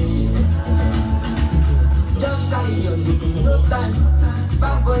 Just carry on, no time.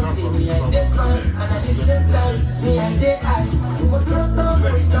 Back on day, me I dead fine. And at the same time, me I dead high. You go drop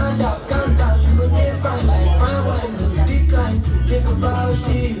down, stand out, calm down. You go dead fine, like fine wine, no decline. Think about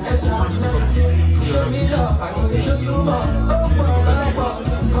it, that's what I'm meditating. Show me love, I go show you more.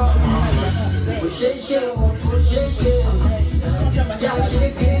 Oh, shake, shake. Just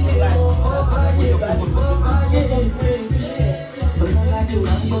shake it, over here.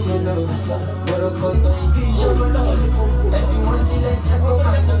 Everyone see like I go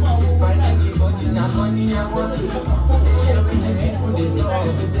back and find anybody. Now money I want to. People they talk.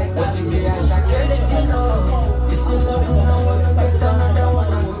 What you get, I can't let you know. It's in love, I wanna get another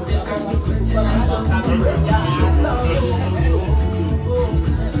one. I will take and do it. I love you,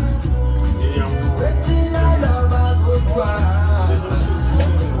 waiting I love, I would cry.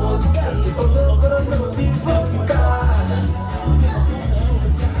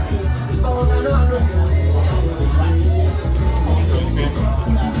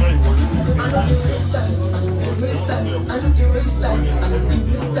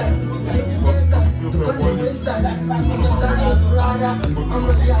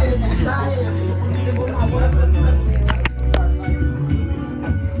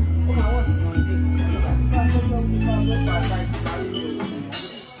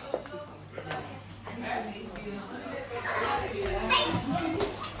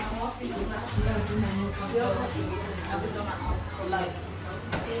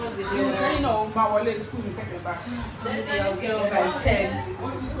 You know, my wallet is school, take it back. I'll get on by 10.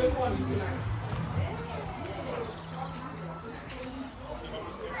 What's the quick one?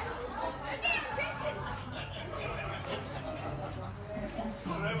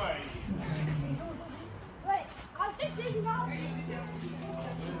 Wait, I'll just take it out.